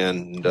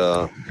 and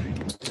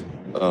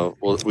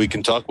we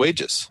can talk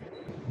wages.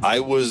 I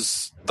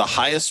was the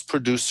highest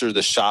producer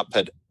the shop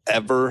had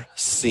ever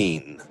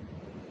seen,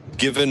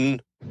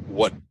 given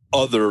what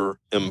other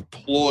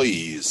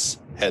employees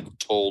had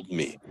told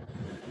me.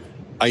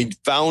 I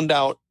found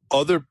out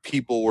other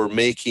people were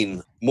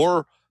making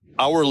more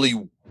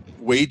hourly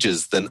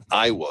wages than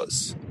I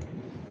was.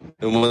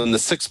 And when the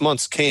 6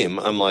 months came,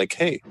 I'm like,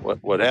 hey,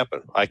 what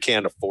happened? I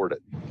can't afford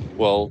it.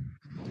 Well,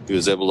 he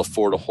was able to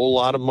afford a whole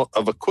lot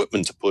of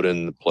equipment to put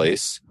in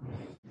place.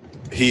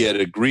 He had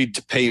agreed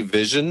to pay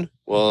vision.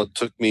 Well, it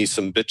took me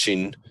some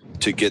bitching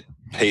to get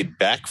paid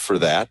back for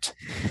that.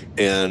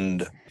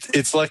 And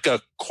it's like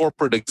a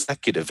corporate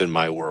executive in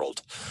my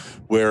world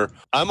where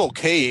I'm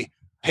okay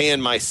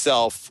paying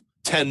myself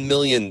 $10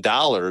 million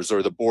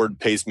or the board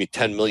pays me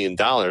 $10 million,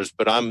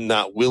 but I'm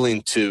not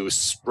willing to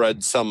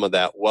spread some of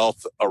that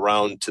wealth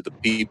around to the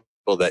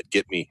people that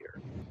get me here.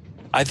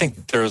 I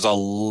think there's a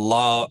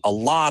lot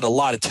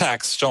of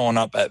techs showing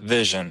up at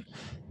Vision,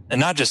 and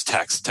not just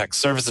techs, tech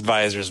service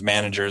advisors,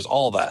 managers,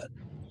 all that.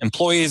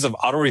 Employees of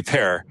auto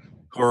repair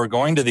who are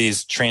going to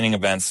these training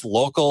events,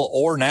 local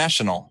or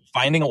national,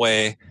 finding a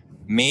way.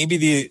 Maybe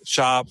the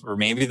shop or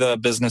maybe the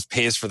business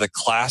pays for the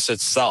class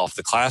itself,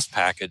 the class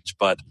package,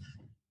 but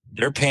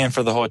they're paying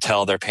for the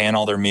hotel. They're paying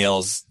all their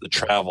meals, the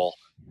travel.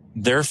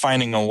 They're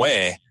finding a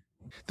way.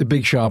 The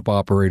big shop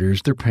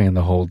operators, they're paying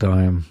the whole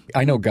dime.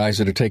 I know guys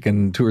that have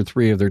taken 2 or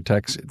 3 of their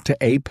techs to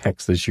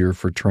Apex this year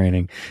for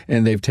training,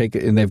 and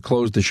they've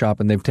closed the shop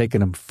and they've taken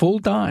them full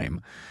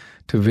dime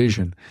to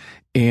Vision.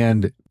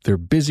 And they're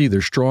busy,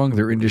 they're strong,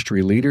 they're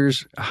industry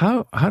leaders.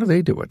 How do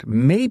they do it?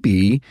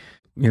 Maybe,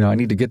 I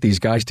need to get these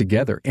guys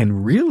together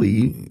and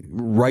really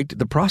write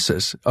the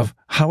process of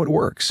how it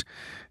works.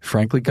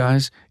 Frankly,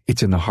 guys,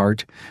 it's in the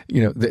heart.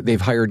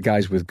 They've hired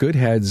guys with good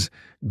heads,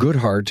 good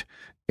heart,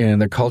 and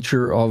the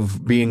culture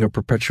of being a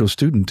perpetual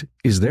student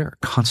is there.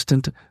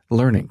 Constant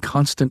learning,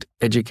 constant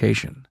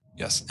education.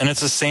 Yes. And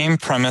it's the same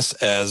premise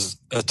as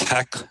a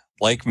tech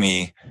like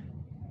me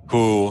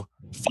who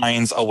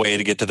finds a way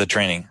to get to the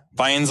training,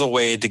 finds a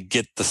way to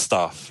get the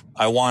stuff.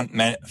 I want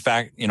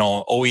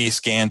OE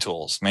scan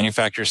tools,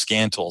 manufacturer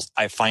scan tools.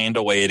 I find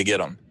a way to get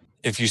them.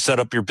 If you set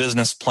up your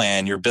business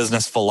plan, your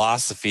business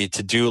philosophy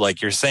to do,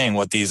 like you're saying,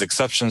 what these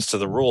exceptions to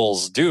the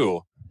rules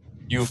do,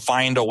 you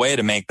find a way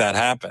to make that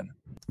happen.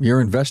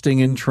 You're investing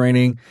in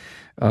training.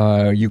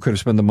 You could have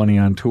spent the money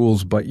on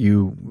tools, but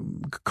you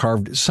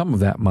carved some of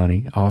that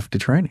money off to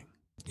training.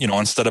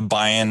 Instead of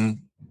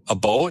buying a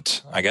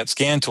boat, I got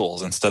scan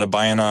tools. Instead of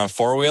buying a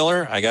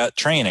 4-wheeler, I got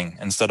training.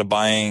 Instead of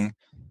buying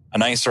a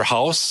nicer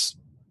house,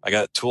 I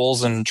got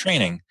tools and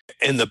training.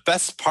 And the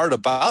best part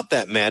about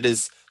that, Matt,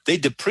 is they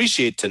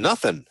depreciate to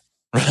nothing.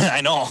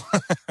 I know.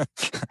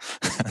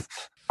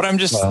 But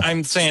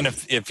I'm saying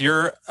if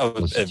you're a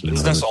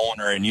business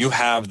owner and you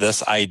have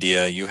this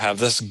idea, you have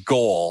this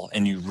goal,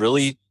 and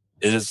it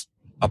is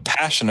a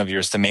passion of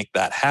yours to make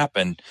that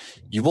happen,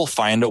 you will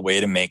find a way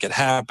to make it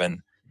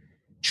happen.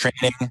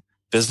 Training,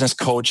 business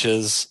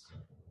coaches,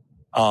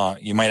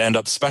 you might end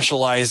up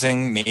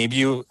specializing. Maybe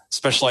you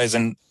specialize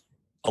in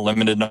a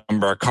limited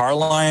number of car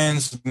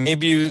lines.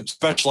 Maybe you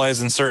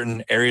specialize in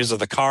certain areas of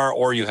the car,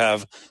 or you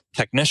have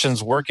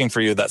technicians working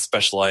for you that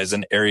specialize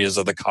in areas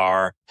of the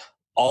car,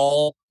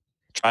 all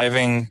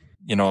driving,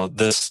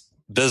 this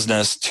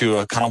business to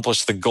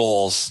accomplish the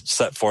goals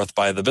set forth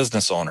by the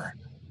business owner.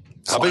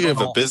 How big of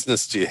a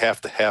business do you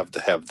have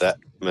that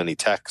many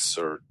techs,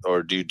 or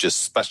do you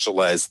just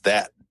specialize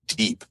that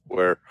deep?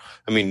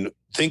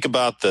 Think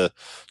about the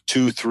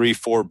 2, 3,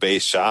 4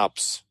 base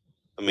shops.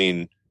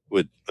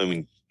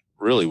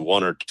 Really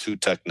 1 or 2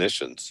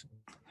 technicians.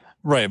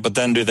 Right. But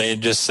then do they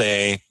just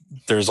say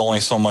there's only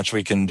so much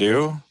we can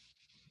do?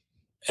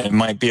 It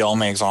might be all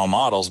makes, all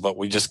models, but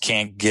we just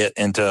can't get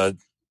into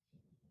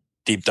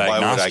deep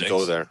diagnostics. Why would I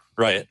go there?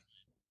 Right.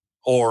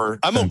 Or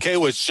I'm okay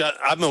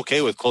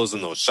with closing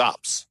those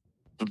shops.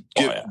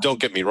 Don't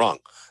get me wrong.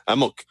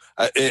 I'm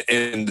okay.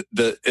 And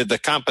the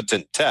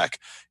competent tech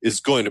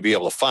is going to be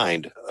able to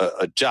find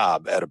a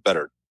job at a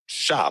better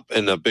shop,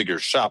 in a bigger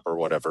shop or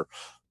whatever.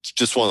 It's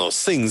just one of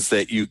those things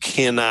that you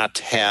cannot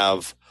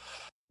have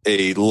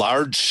a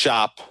large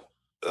shop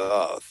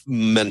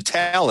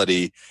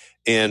mentality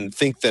and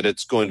think that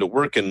it's going to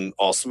work in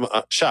all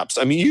shops.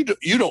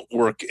 You don't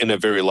work in a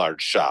very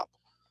large shop.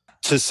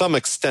 To some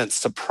extent,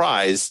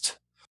 surprised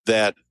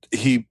that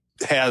he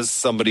has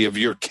somebody of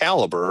your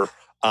caliber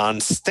on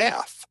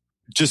staff.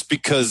 Just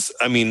because,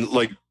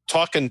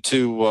 talking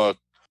to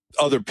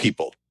other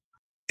people,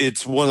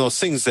 it's one of those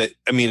things that,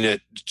 a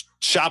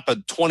shop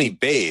of 20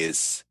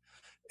 bays,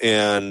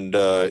 and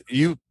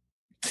you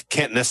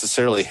can't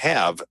necessarily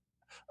have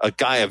a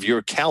guy of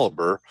your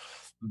caliber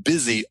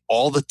busy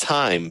all the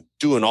time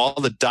doing all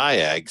the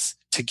diags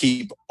to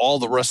keep all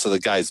the rest of the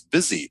guys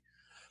busy.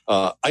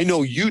 I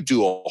know you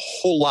do a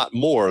whole lot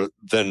more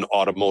than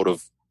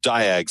automotive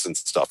diags and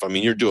stuff.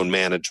 You're doing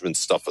management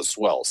stuff as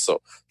well.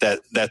 So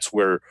that's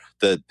where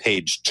the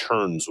page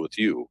turns with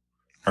you.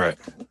 All right.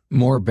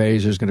 More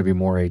bays, there's going to be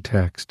more A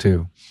techs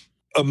too.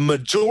 A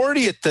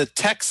majority of the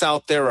techs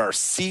out there are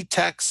C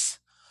techs,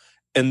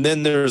 and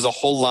then there's a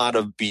whole lot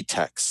of B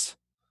techs.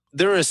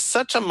 There is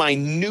such a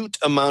minute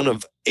amount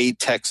of A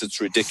techs, it's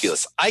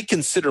ridiculous. I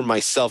consider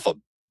myself a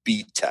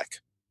B tech.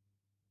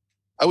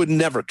 I would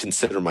never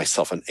consider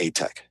myself an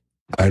A-Tech.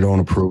 I don't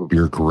approve of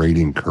your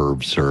grading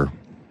curve, sir.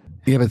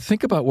 Yeah, but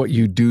think about what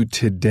you do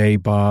today,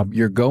 Bob.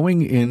 You're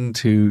going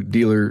into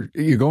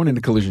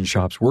collision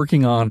shops,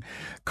 working on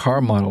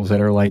car models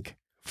that are like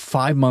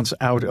 5 months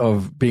out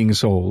of being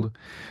sold,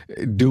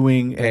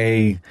 doing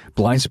a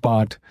blind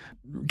spot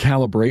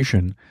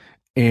calibration,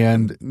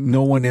 and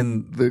no one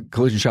in the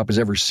collision shop has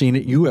ever seen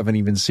it. You haven't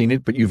even seen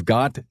it, but you've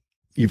got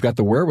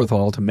the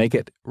wherewithal to make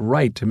it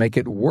right, to make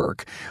it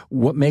work.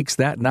 What makes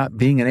that not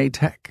being an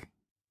A-Tech?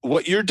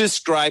 What you're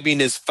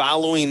describing is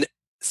following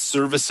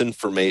service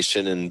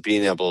information and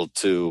being able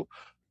to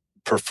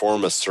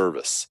perform a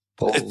service.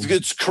 Oh.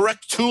 It's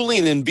correct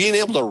tooling and being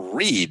able to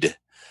read.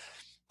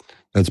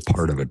 That's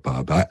part of it,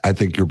 Bob. I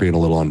think you're being a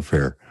little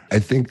unfair. I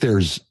think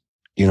there's,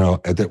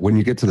 when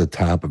you get to the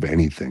top of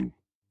anything,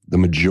 the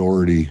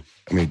majority,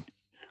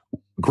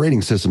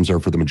 grading systems are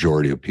for the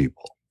majority of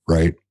people,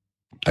 right?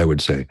 I would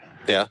say.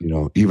 Yeah.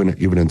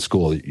 Even in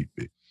school,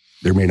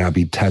 there may not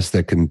be tests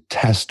that can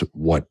test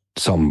what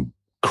some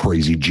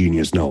crazy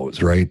genius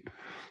knows, right?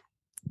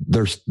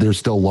 They're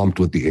still lumped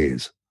with the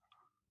A's.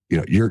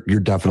 You're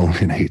definitely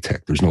an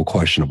A-Tech. There's no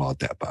question about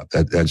that, Bob.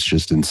 That's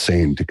just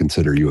insane to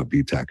consider you a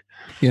B-Tech.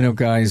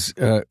 Guys,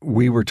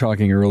 we were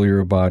talking earlier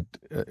about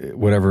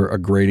a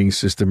grading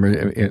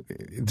system.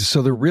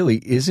 So there really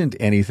isn't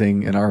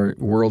anything in our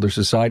world or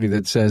society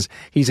that says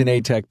he's an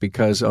A-Tech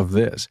because of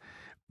this.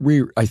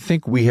 I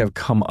think we have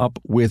come up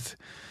with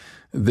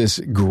this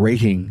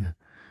grading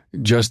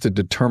just to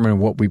determine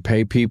what we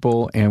pay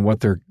people and what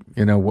they're,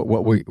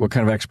 what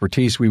kind of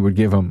expertise we would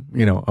give them,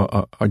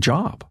 a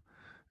job.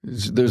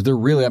 They're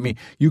really,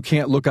 you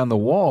can't look on the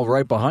wall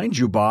right behind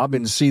you, Bob,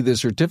 and see the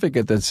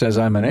certificate that says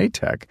I'm an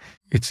A-Tech.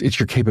 It's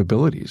your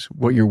capabilities,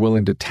 what you're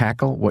willing to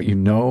tackle, what you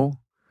know,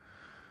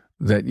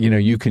 that,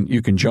 you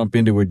can jump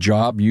into a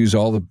job, use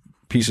all the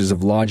pieces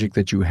of logic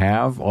that you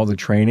have, all the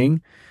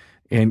training,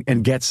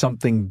 and get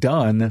something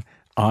done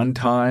on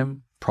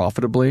time,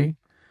 profitably.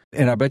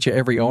 And I bet you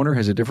every owner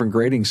has a different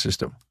grading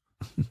system.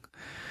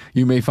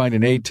 You may find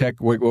an A-Tech,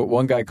 what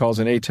one guy calls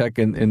an A-Tech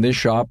in this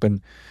shop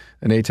and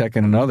an A-Tech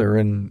in another,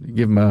 and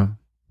give them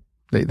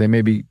they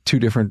may be two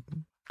different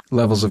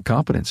levels of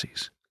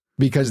competencies.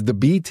 Because the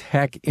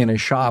B-Tech in a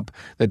shop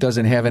that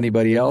doesn't have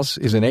anybody else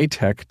is an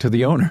A-Tech to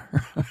the owner.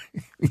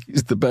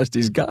 He's the best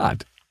he's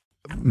got.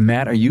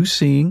 Matt, are you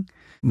seeing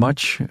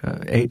much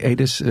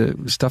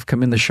ADAS stuff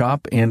come in the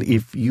shop? And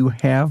if you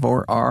have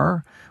or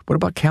are, what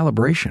about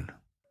calibration?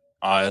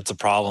 It's a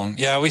problem.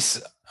 Yeah,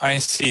 I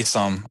see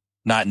some,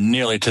 not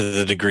nearly to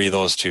the degree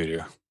those two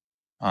do.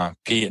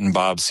 Pete and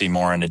Bob see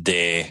more in a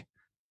day,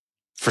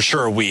 for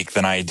sure a week,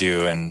 than I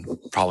do, and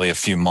probably a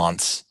few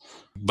months.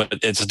 But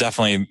it's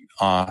definitely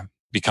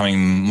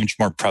becoming much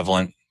more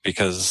prevalent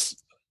because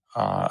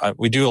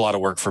we do a lot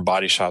of work for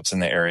body shops in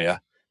the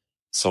area.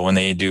 So when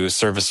they do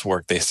service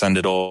work, they send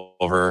it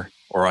over,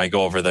 or I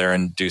go over there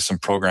and do some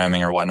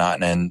programming or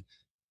whatnot. And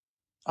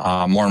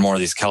more and more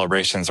of these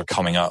calibrations are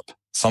coming up.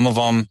 Some of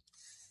them,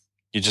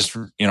 you just,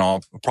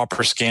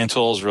 proper scan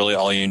tool is really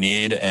all you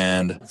need,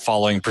 and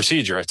following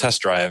procedure, a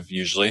test drive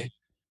usually.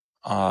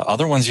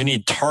 Other ones, you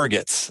need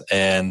targets,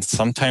 and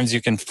sometimes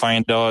you can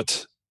find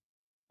out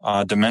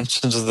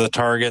dimensions of the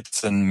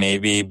targets and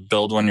maybe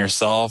build one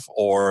yourself,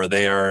 or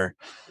they are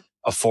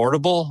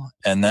affordable.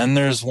 And then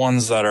there's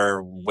ones that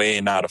are way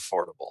not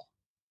affordable.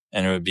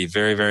 And it would be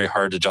very, very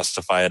hard to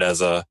justify it as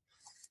a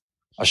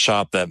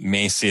shop that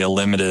may see a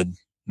limited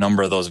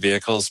number of those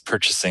vehicles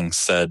purchasing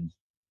said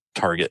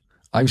target.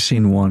 I've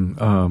seen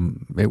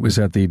one. It was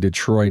at the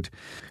Detroit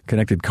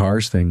Connected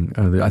Cars thing.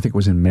 I think it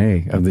was in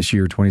May of this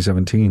year,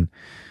 2017.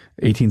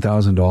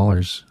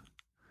 $18,000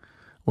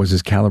 was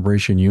his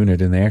calibration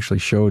unit, and they actually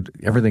showed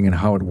everything and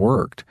how it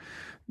worked.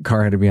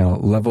 Car had to be on a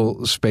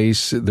level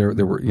space. There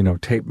were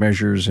tape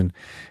measures, and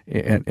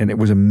it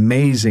was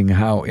amazing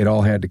how it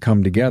all had to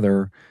come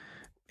together.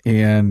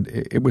 And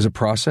it was a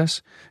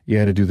process. You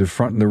had to do the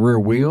front and the rear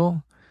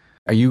wheel.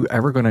 Are you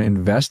ever going to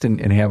invest and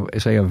have,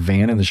 say, a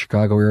van in the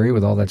Chicago area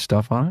with all that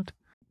stuff on it?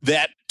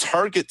 That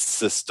target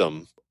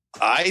system,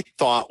 I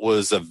thought,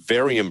 was a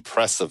very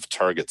impressive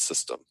target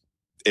system.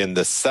 And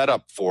the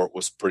setup for it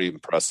was pretty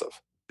impressive.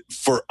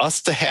 For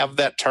us to have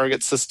that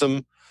target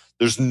system,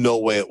 there's no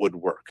way it would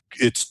work.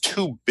 It's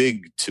too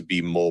big to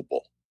be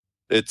mobile.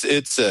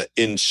 It's a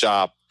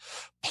in-shop,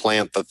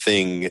 plant the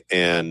thing,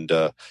 and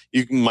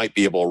you might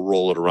be able to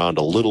roll it around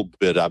a little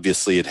bit.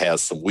 Obviously, it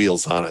has some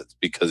wheels on it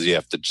because you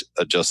have to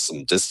adjust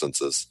some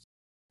distances.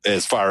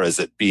 As far as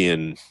it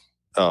being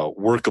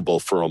workable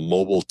for a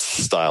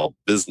mobile-style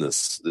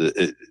business,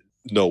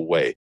 no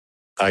way.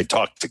 I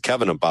talked to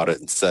Kevin about it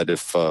and said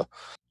if,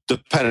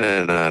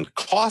 depending on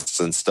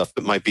costs and stuff,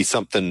 it might be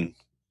something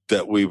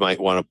that we might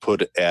want to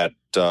put at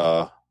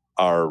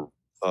our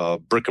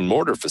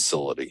brick-and-mortar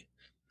facility.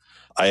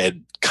 I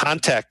had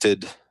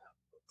contacted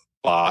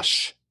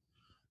Bosch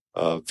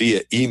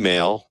via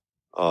email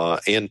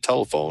and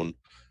telephone,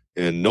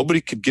 and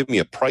nobody could give me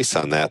a price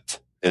on that,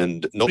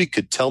 and nobody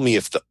could tell me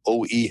if the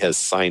OE has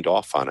signed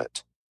off on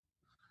it.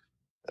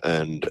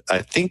 And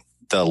I think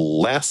the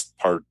last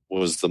part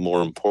was the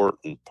more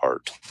important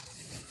part.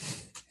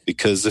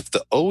 Because if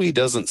the OE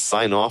doesn't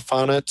sign off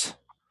on it,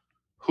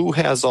 who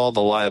has all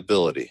the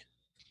liability?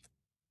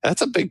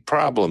 That's a big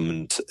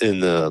problem in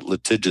the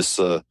litigious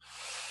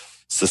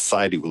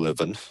society we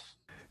live in.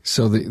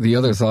 So the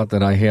other thought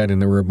that I had,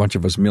 and there were a bunch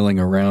of us milling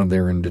around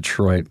there in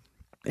Detroit,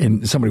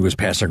 and somebody was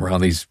passing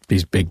around these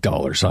big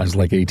dollar signs,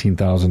 like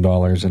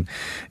 $18,000,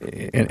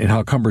 and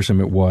how cumbersome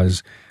it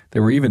was. They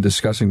were even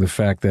discussing the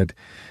fact that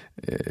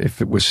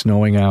if it was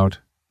snowing out,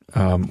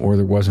 or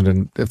there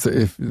wasn't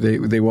if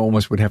they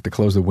almost would have to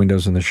close the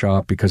windows in the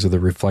shop because of the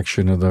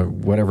reflection of the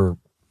whatever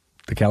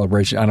the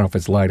calibration. I don't know if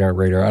it's LiDAR,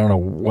 radar. I don't know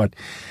what.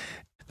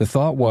 The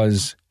thought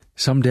was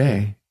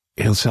someday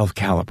it'll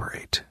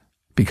self-calibrate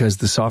because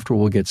the software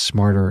will get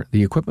smarter,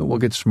 the equipment will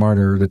get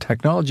smarter, the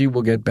technology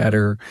will get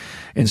better,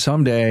 and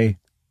someday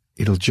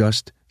it'll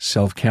just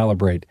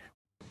self-calibrate.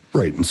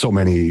 Right, and so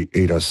many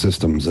ADAS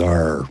systems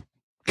are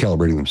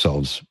calibrating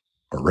themselves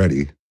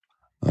already,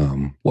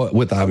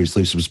 with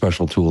obviously some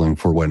special tooling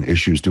for when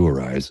issues do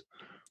arise.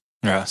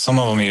 Yeah, some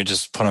of them you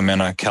just put them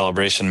in a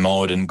calibration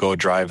mode and go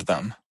drive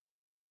them.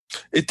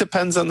 It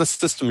depends on the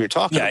system you're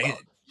talking about.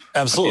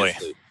 Absolutely.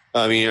 Obviously.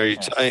 I mean, are you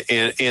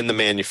and the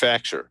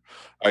manufacturer?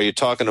 Are you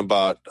talking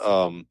about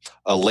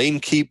a lane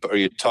keep? Are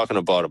you talking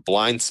about a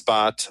blind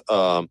spot?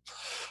 Are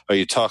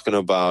you talking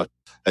about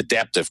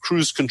adaptive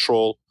cruise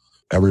control?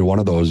 Every one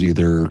of those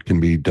either can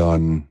be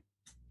done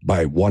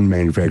by one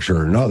manufacturer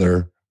or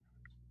another,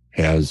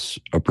 has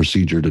a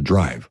procedure to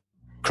drive.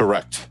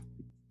 Correct.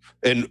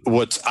 And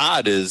what's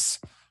odd is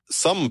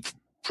some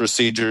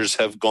procedures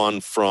have gone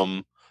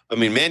from,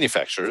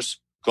 manufacturers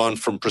gone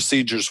from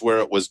procedures where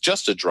it was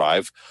just a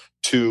drive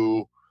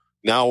to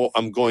now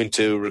I'm going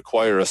to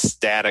require a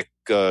static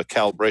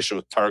calibration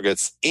with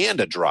targets and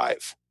a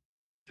drive.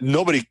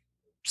 Nobody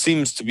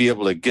seems to be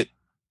able to get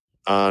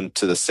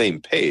onto the same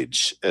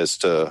page as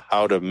to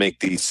how to make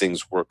these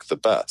things work the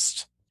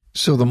best.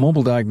 So the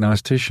mobile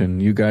diagnostician,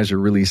 you guys are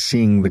really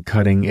seeing the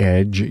cutting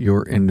edge.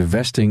 You're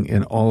investing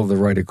in all of the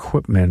right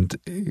equipment.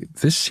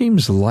 This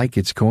seems like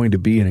it's going to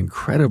be an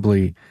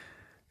incredibly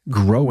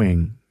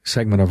growing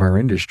segment of our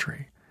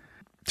industry.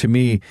 To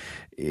me,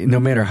 no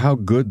matter how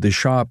good the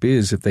shop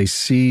is, if they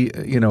see,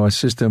 a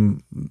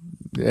system,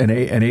 an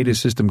ADAS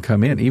system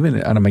come in,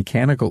 even on a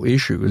mechanical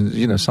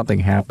issue, something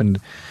happened,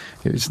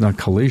 it's not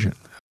collision.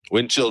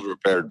 Windshield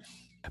repaired.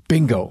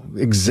 Bingo.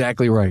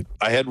 Exactly right.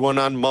 I had one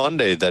on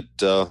Monday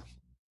that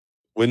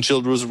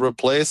windshield was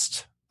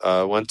replaced.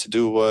 Went to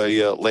do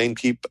a lane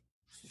keep,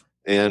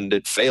 and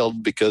it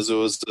failed because it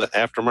was the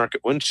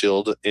aftermarket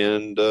windshield,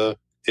 and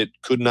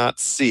it could not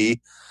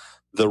see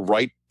the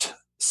right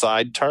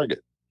side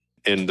target.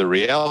 And the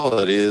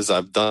reality is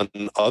I've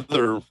done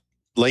other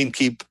lane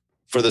keep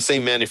for the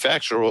same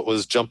manufacturer. What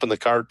was jump in the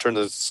car, turn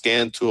the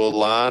scan to a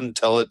LAN,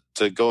 tell it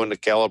to go into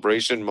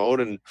calibration mode,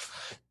 and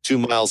 2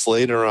 miles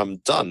later, I'm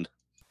done.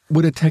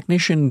 Would a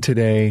technician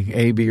today,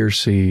 A, B, or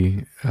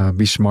C,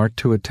 be smart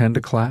to attend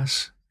a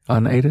class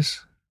on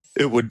ADAS?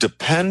 It would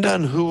depend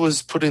on who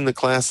was putting the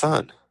class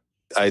on.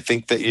 I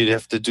think that you'd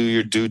have to do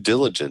your due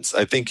diligence.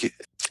 I think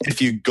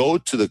if you go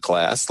to the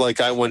class, like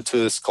I went to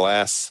this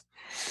class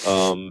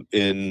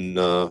in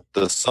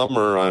the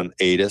summer on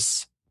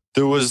ADAS,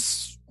 there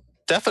was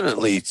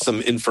definitely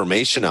some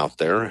information out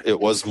there. It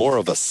was more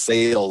of a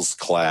sales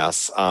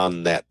class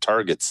on that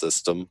target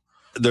system.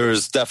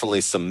 There's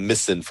definitely some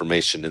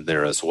misinformation in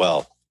there as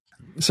well.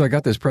 So I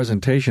got this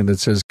presentation that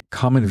says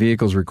common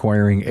vehicles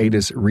requiring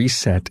ADAS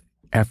reset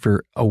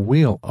after a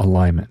wheel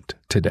alignment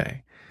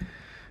today.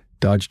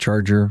 Dodge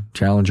Charger,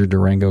 Challenger,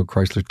 Durango,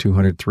 Chrysler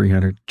 200,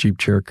 300, Jeep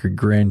Cherokee,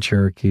 Grand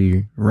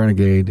Cherokee,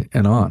 Renegade,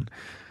 and on.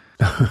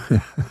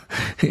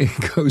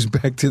 It goes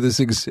back to this,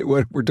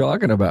 what we're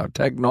talking about.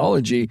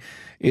 Technology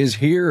is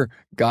here,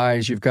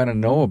 guys. You've got to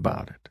know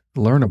about it,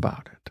 learn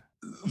about it.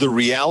 The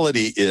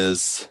reality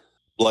is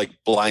like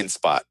blind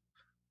spot.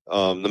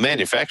 The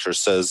manufacturer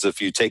says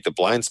if you take the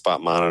blind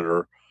spot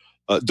monitor,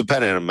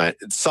 depending on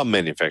some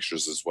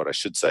manufacturers is what I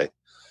should say,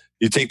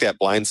 you take that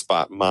blind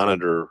spot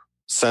monitor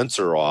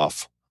sensor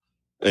off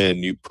and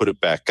you put it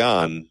back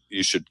on,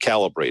 you should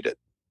calibrate it.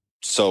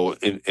 So,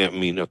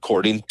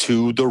 according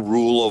to the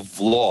rule of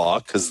law,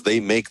 because they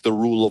make the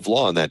rule of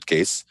law in that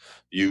case,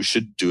 you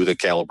should do the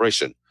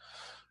calibration.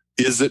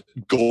 Is it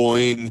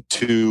going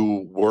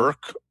to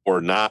work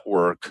or not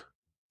work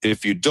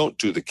if you don't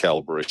do the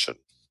calibration?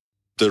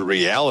 The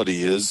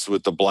reality is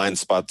with the blind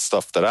spot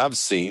stuff that I've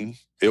seen,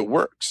 it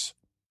works.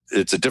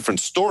 It's a different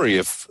story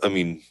if,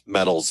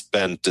 metal's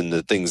bent and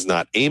the thing's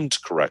not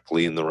aimed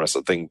correctly and the rest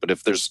of the thing. But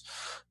if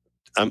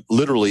I'm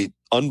literally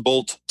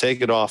unbolt, take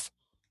it off,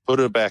 put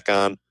it back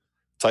on,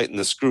 tighten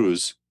the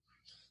screws,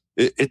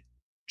 it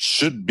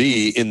should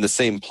be in the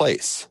same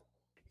place.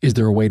 Is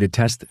there a way to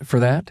test for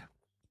that?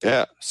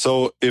 Yeah.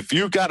 So if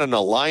you got an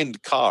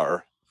aligned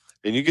car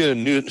and you get a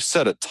new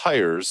set of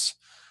tires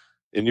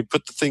and you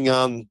put the thing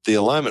on the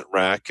alignment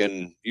rack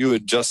and you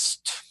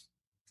adjust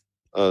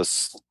a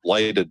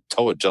slighted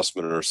toe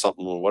adjustment or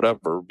something or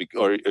whatever,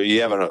 or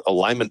you have an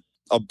alignment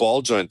a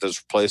ball joint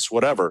that's replaced,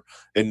 whatever,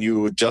 and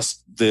you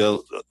adjust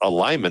the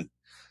alignment,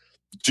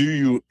 do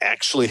you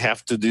actually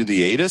have to do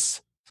the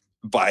ATIS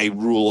by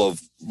rule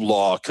of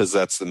law because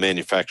that's the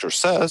manufacturer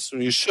says?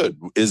 You should.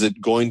 Is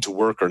it going to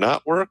work or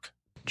not work?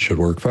 Should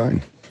work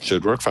fine.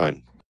 Should work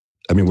fine.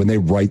 I mean, when they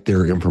write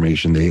their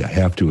information, they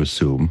have to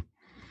assume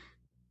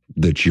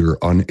that you're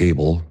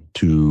unable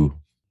to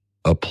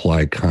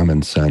apply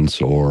common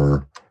sense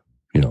or,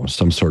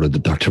 some sort of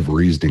deductive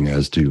reasoning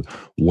as to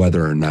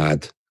whether or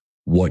not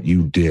what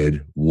you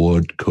did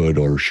would, could,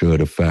 or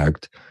should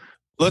affect.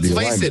 Let's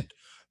face it.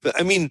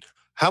 I mean,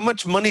 how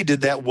much money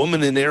did that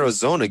woman in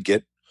Arizona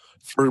get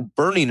for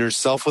burning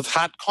herself with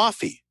hot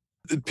coffee?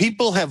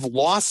 People have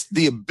lost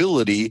the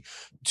ability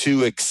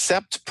to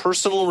accept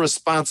personal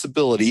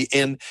responsibility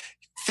and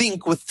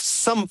think with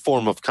some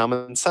form of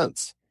common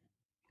sense.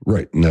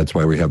 Right. And that's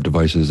why we have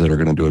devices that are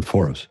going to do it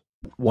for us.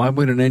 Why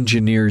would an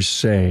engineer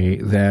say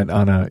that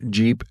on a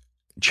Jeep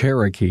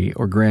Cherokee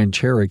or Grand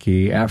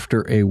Cherokee,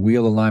 after a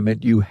wheel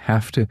alignment, you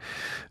have to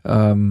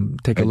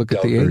take a look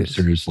at the ATIS?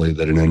 Seriously,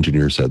 that an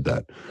engineer said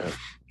that. Yeah.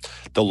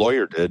 The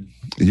lawyer did.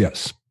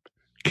 Yes.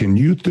 Can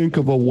you think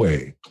of a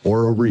way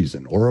or a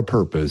reason or a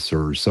purpose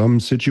or some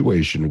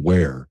situation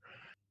where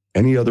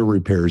any other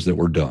repairs that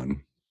were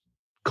done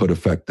could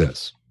affect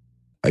this?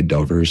 I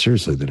doubt very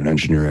seriously that an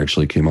engineer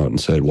actually came out and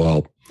said,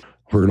 well,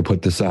 we're going to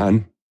put this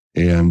on,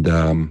 and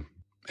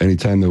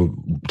anytime the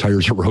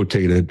tires are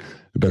rotated,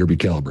 it better be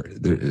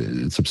calibrated.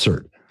 It's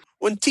absurd.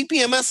 When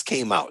TPMS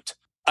came out,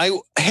 I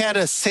had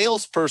a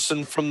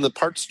salesperson from the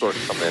parts store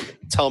come in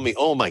and tell me,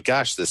 oh my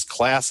gosh, this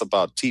class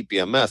about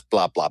TPMS,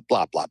 blah, blah,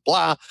 blah, blah,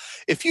 blah.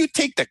 If you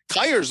take the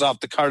tires off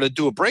the car to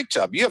do a brake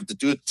job, you have to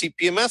do a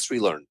TPMS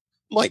relearn.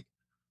 I'm like,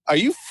 are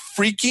you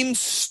freaking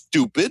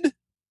stupid?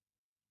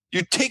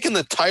 You're taking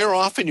the tire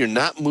off and you're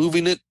not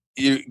moving it.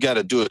 You got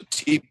to do a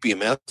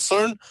TPMS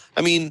learn.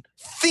 I mean,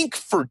 think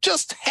for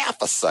just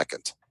half a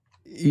second.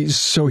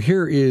 So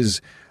here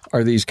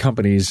are these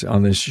companies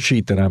on this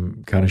sheet that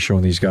I'm kind of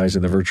showing these guys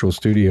in the virtual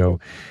studio,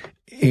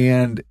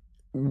 and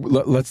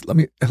let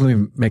me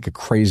make a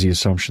crazy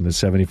assumption that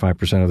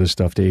 75% of this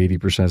stuff to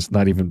 80% is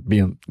not even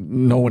being,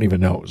 no one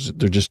even knows.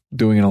 They're just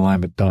doing an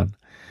alignment done.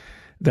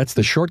 That's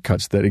the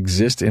shortcuts that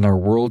exist in our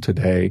world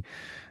today,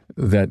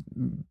 that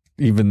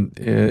even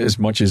as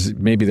much as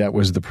maybe that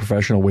was the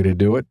professional way to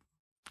do it,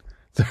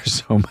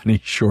 there's so many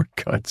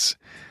shortcuts.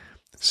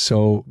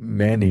 So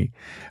many.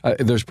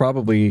 There's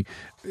probably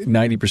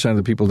 90% of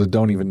the people that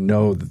don't even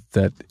know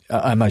that.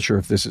 I'm not sure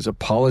if this is a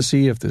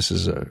policy, if this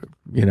is a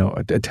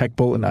tech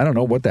bulletin. I don't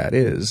know what that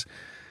is.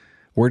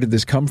 Where did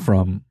this come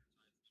from?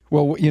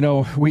 Well,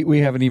 we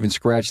haven't even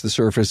scratched the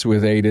surface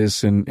with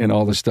ATIS and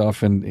all the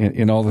stuff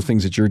and all the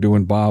things that you're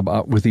doing, Bob,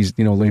 with these,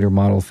 later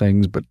model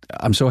things. But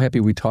I'm so happy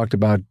we talked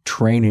about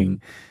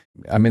training.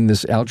 I'm in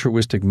this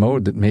altruistic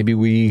mode that maybe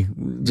we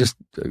just,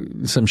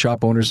 some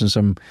shop owners and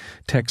some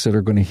techs that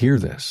are going to hear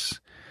this,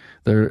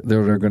 they're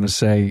going to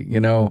say,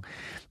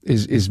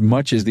 as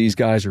much as these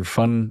guys are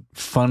fun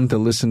to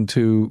listen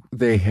to,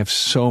 they have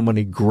so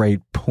many great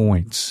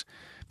points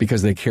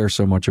because they care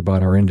so much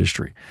about our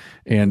industry,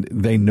 and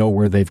they know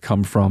where they've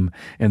come from,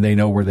 and they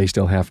know where they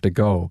still have to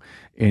go.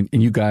 And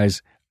you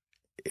guys,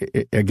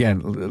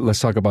 again, let's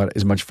talk about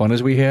as much fun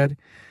as we had.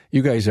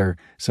 You guys are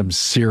some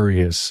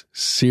serious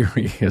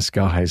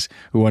guys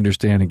who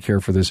understand and care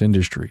for this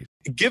industry.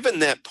 Given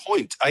that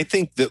point, I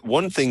think that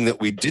one thing that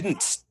we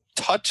didn't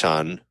touch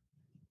on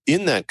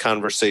in that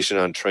conversation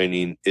on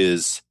training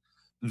is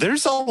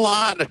there's a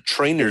lot of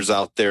trainers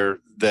out there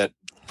that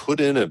put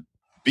in a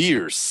B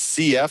or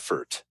C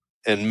effort.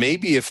 And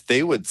maybe if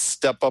they would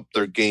step up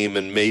their game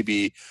and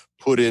maybe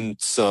put in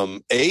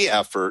some A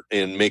effort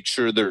and make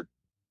sure their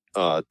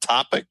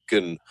topic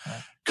and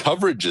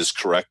coverage is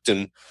correct,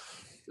 and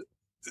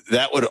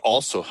that would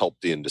also help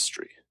the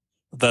industry.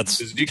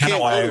 You can't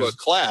go to a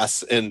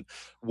class and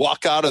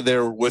walk out of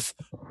there with,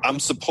 I'm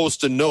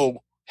supposed to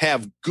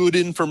have good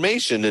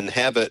information and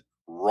have it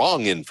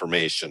wrong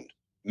information.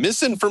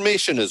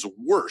 Misinformation is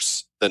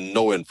worse than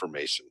no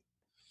information.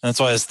 That's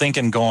why I was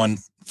thinking, going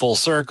full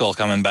circle,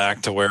 coming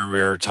back to where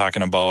we were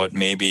talking about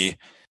maybe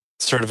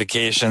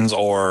certifications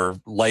or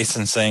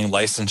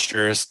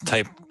licensures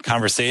type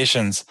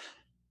conversations.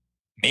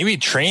 Maybe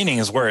training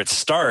is where it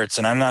starts.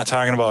 And I'm not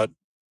talking about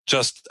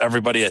just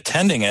everybody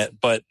attending it,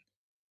 but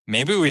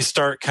maybe we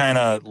start kind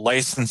of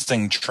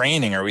licensing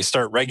training, or we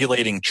start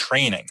regulating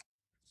training.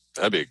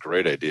 That'd be a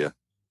great idea.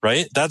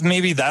 Right?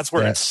 That's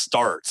where it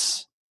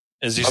starts,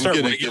 is you start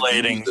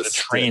regulating the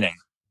training.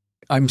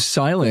 I'm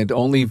silent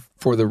only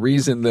for the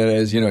reason that,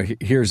 as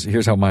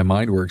here's how my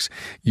mind works.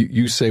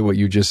 You say what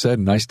you just said,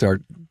 and I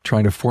start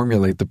trying to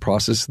formulate the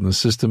process and the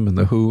system and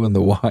the who and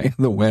the why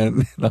and the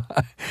when. And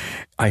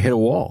I hit a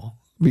wall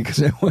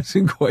because I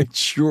wasn't quite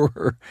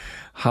sure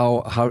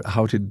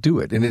how to do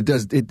it. And it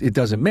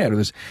doesn't matter.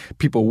 There's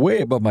people way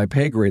above my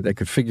pay grade that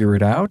could figure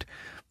it out.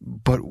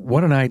 But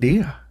what an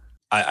idea.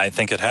 I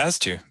think it has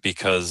to,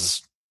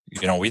 because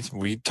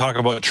we talk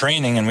about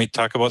training, and we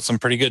talk about some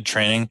pretty good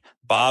training.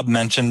 Bob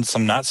mentioned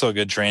some not so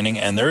good training,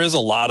 and there is a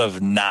lot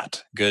of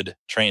not good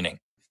training.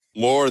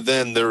 More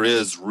than there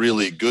is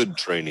really good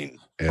training.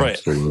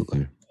 Absolutely.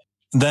 Right.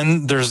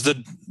 Then there's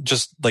the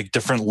just like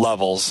different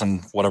levels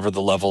and whatever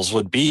the levels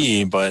would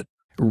be, but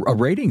a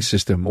rating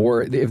system,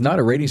 or if not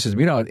a rating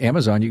system, at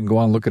Amazon, you can go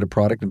on and look at a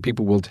product and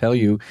people will tell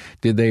you,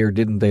 did they or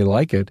didn't they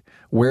like it?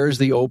 Where's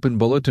the open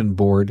bulletin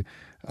board?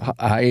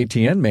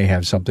 IATN may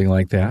have something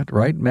like that,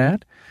 right,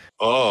 Matt?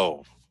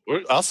 Oh,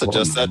 I'll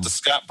suggest that to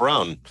Scott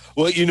Brown.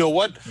 Well, you know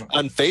what?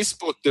 On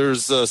Facebook,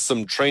 there's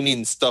some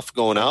training stuff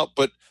going out,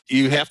 but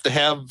you have to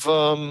have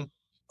a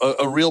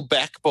real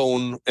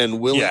backbone and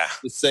willing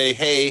to say,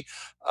 hey,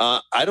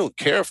 I don't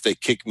care if they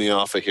kick me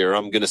off of here.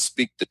 I'm going to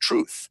speak the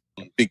truth,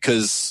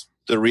 because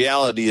the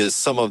reality is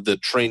some of the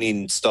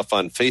training stuff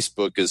on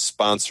Facebook is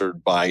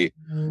sponsored by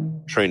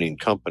training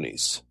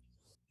companies.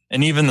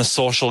 And even the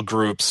social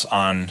groups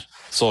on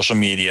social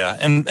media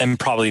and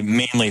probably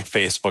mainly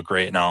Facebook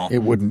right now.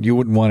 You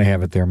wouldn't want to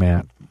have it there,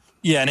 Matt.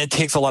 Yeah, and it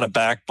takes a lot of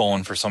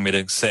backbone for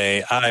somebody to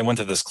say, I went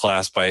to this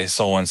class by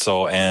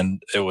so-and-so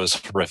and it was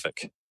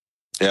horrific.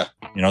 Yeah.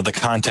 The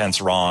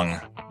content's wrong.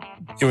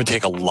 It would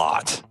take a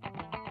lot.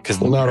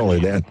 Well, not only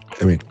that,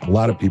 I mean, a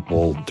lot of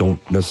people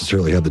don't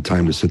necessarily have the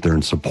time to sit there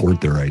and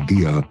support their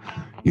idea,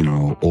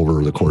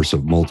 over the course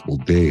of multiple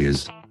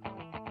days.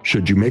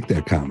 Should you make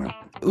that comment?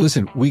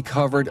 Listen, we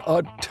covered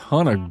a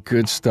ton of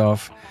good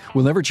stuff.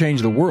 We'll never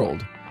change the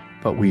world,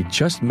 but we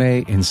just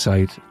may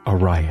incite a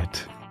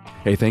riot.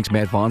 Hey, thanks,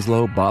 Matt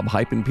Fanslow, Bob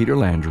Heipp, and Peter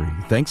Landry.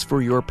 Thanks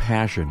for your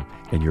passion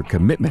and your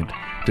commitment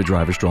to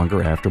drive a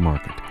stronger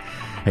aftermarket.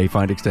 Hey,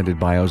 find extended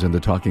bios and the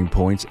talking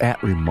points at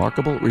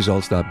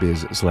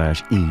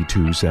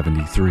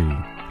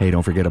remarkableresults.biz/E273. Hey,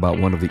 don't forget about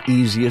one of the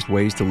easiest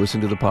ways to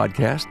listen to the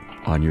podcast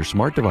on your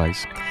smart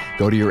device.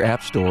 Go to your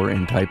app store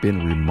and type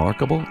in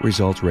Remarkable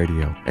Results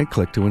Radio and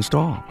click to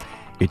install.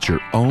 It's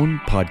your own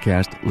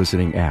podcast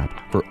listening app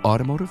for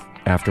automotive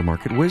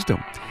aftermarket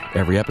wisdom.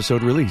 Every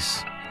episode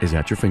release is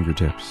at your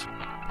fingertips.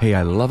 Hey,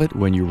 I love it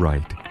when you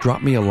write.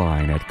 Drop me a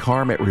line at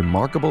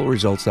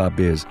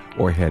carm@remarkableresults.biz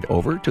or head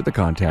over to the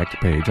contact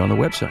page on the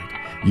website.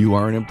 You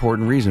are an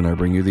important reason I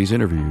bring you these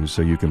interviews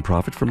so you can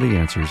profit from the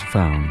answers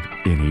found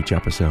in each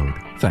episode.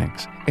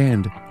 Thanks,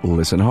 and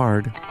listen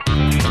hard.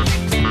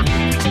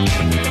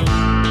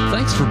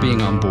 Thanks for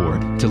being on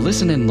board to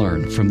listen and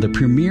learn from the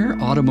premier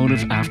automotive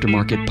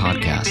aftermarket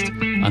podcast.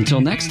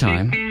 Until next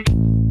time,